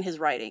obviously in his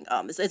writing.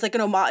 It's like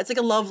an homage. It's like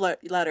a love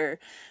letter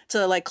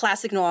to like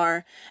classic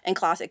noir and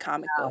classic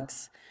comic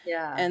books.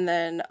 Yeah. And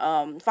then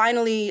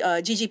finally,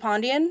 Gigi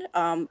Pondian,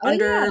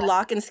 Under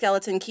Lock and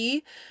Skeleton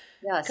Key.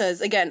 Yes.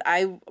 Because again,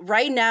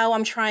 right now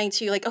I'm trying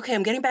to like, okay,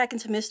 I'm getting back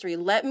into mystery.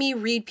 Let me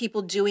read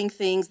people doing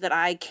things that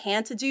I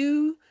can't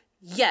do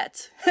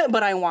yet,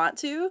 but I want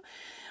to.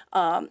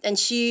 And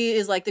she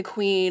is like the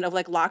queen of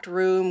like locked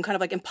room, kind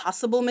of like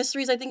impossible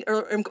mysteries, I think,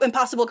 or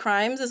impossible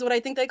crimes is what I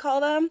think they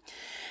call them.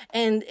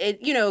 And it,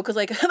 you know, because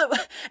like,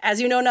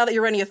 as you know, now that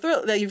you're running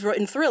that you've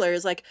written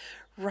thrillers, like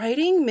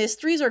writing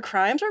mysteries or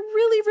crimes are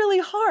really, really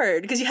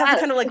hard because you have to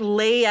kind of like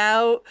lay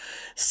out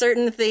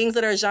certain things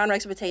that are genre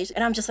expectation.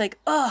 And I'm just like,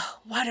 oh,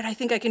 why did I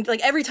think I can, like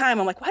every time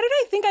I'm like, why did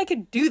I think I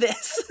could do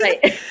this? Right.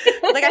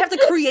 Like I have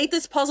to create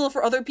this puzzle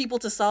for other people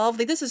to solve.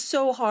 Like this is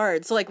so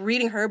hard. So like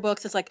reading her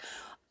books, it's like,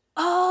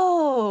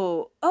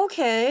 oh,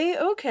 okay.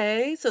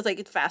 So it's like,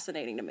 it's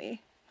fascinating to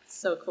me.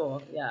 So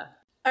cool. Yeah.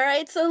 All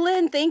right. So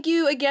Lyn, thank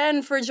you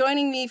again for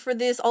joining me for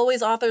this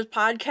Always Authors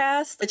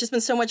podcast. It's just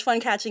been so much fun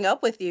catching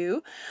up with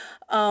you.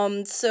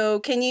 So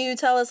can you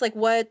tell us like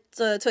what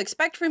to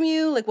expect from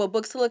you, like what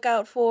books to look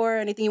out for,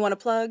 anything you want to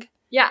plug?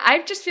 Yeah,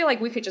 I just feel like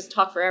we could just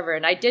talk forever.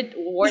 And I did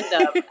warn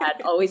them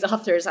at Always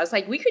Authors. I was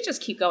like, we could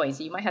just keep going.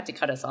 So you might have to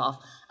cut us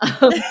off.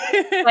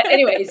 But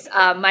anyways,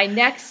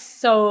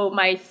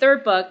 my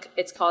third book,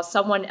 it's called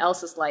Someone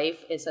Else's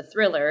Life. It's a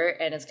thriller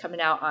and it's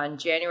coming out on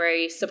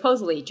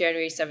supposedly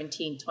January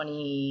 17,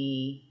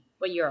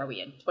 what year are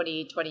we in?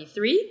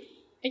 2023,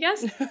 I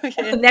guess?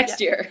 Next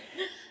year.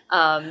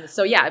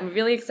 So yeah, I'm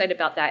really excited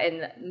about that.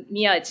 And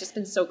Mia, it's just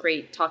been so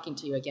great talking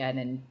to you again.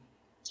 And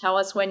tell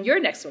us when your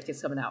next book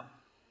is coming out.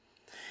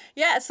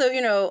 Yeah, so,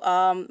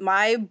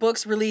 my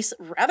books release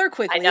rather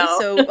quickly. I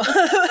know.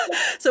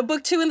 So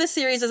book 2 in the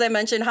series, as I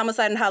mentioned,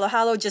 Homicide and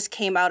Halo-Halo, just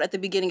came out at the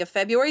beginning of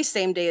February,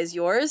 same day as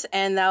yours.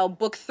 And now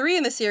book 3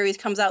 in the series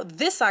comes out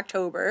this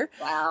October.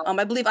 Wow.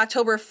 I believe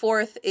October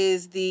 4th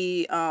is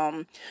the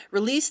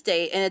release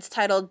date, and it's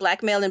titled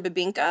Blackmail and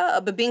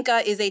Bibingka.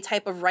 Bibingka is a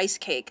type of rice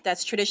cake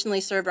that's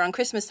traditionally served around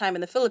Christmas time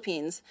in the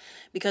Philippines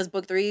because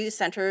book 3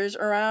 centers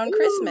around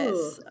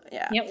Christmas.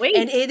 Yeah. Can't wait.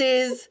 And it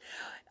is...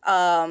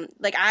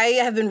 I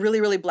have been really,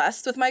 really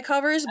blessed with my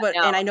covers,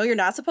 and I know you're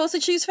not supposed to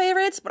choose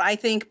favorites, but I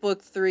think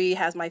book 3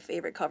 has my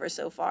favorite cover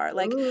so far.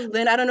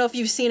 Lyn, I don't know if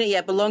you've seen it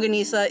yet, but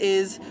Longanisa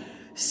is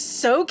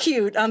so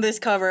cute on this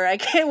cover. I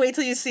can't wait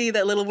till you see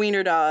that little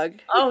wiener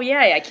dog. Oh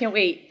yeah, I can't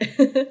wait.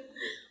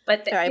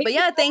 But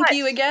thank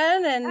you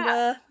again,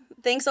 and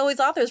thanks Always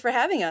Authors for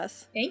having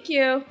us. Thank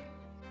you.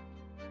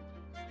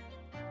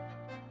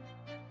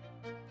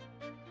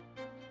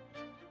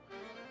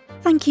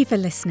 Thank you for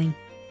listening.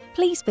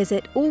 Please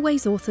visit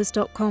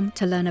alwaysauthors.com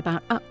to learn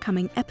about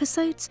upcoming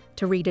episodes,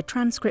 to read a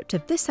transcript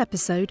of this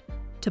episode,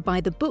 to buy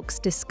the books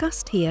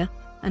discussed here,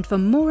 and for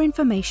more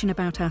information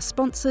about our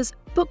sponsors,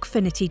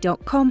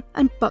 bookfinity.com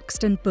and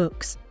Buxton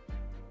Books.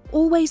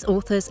 Always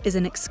Authors is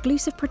an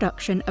exclusive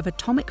production of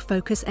Atomic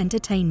Focus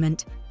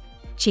Entertainment.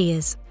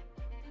 Cheers.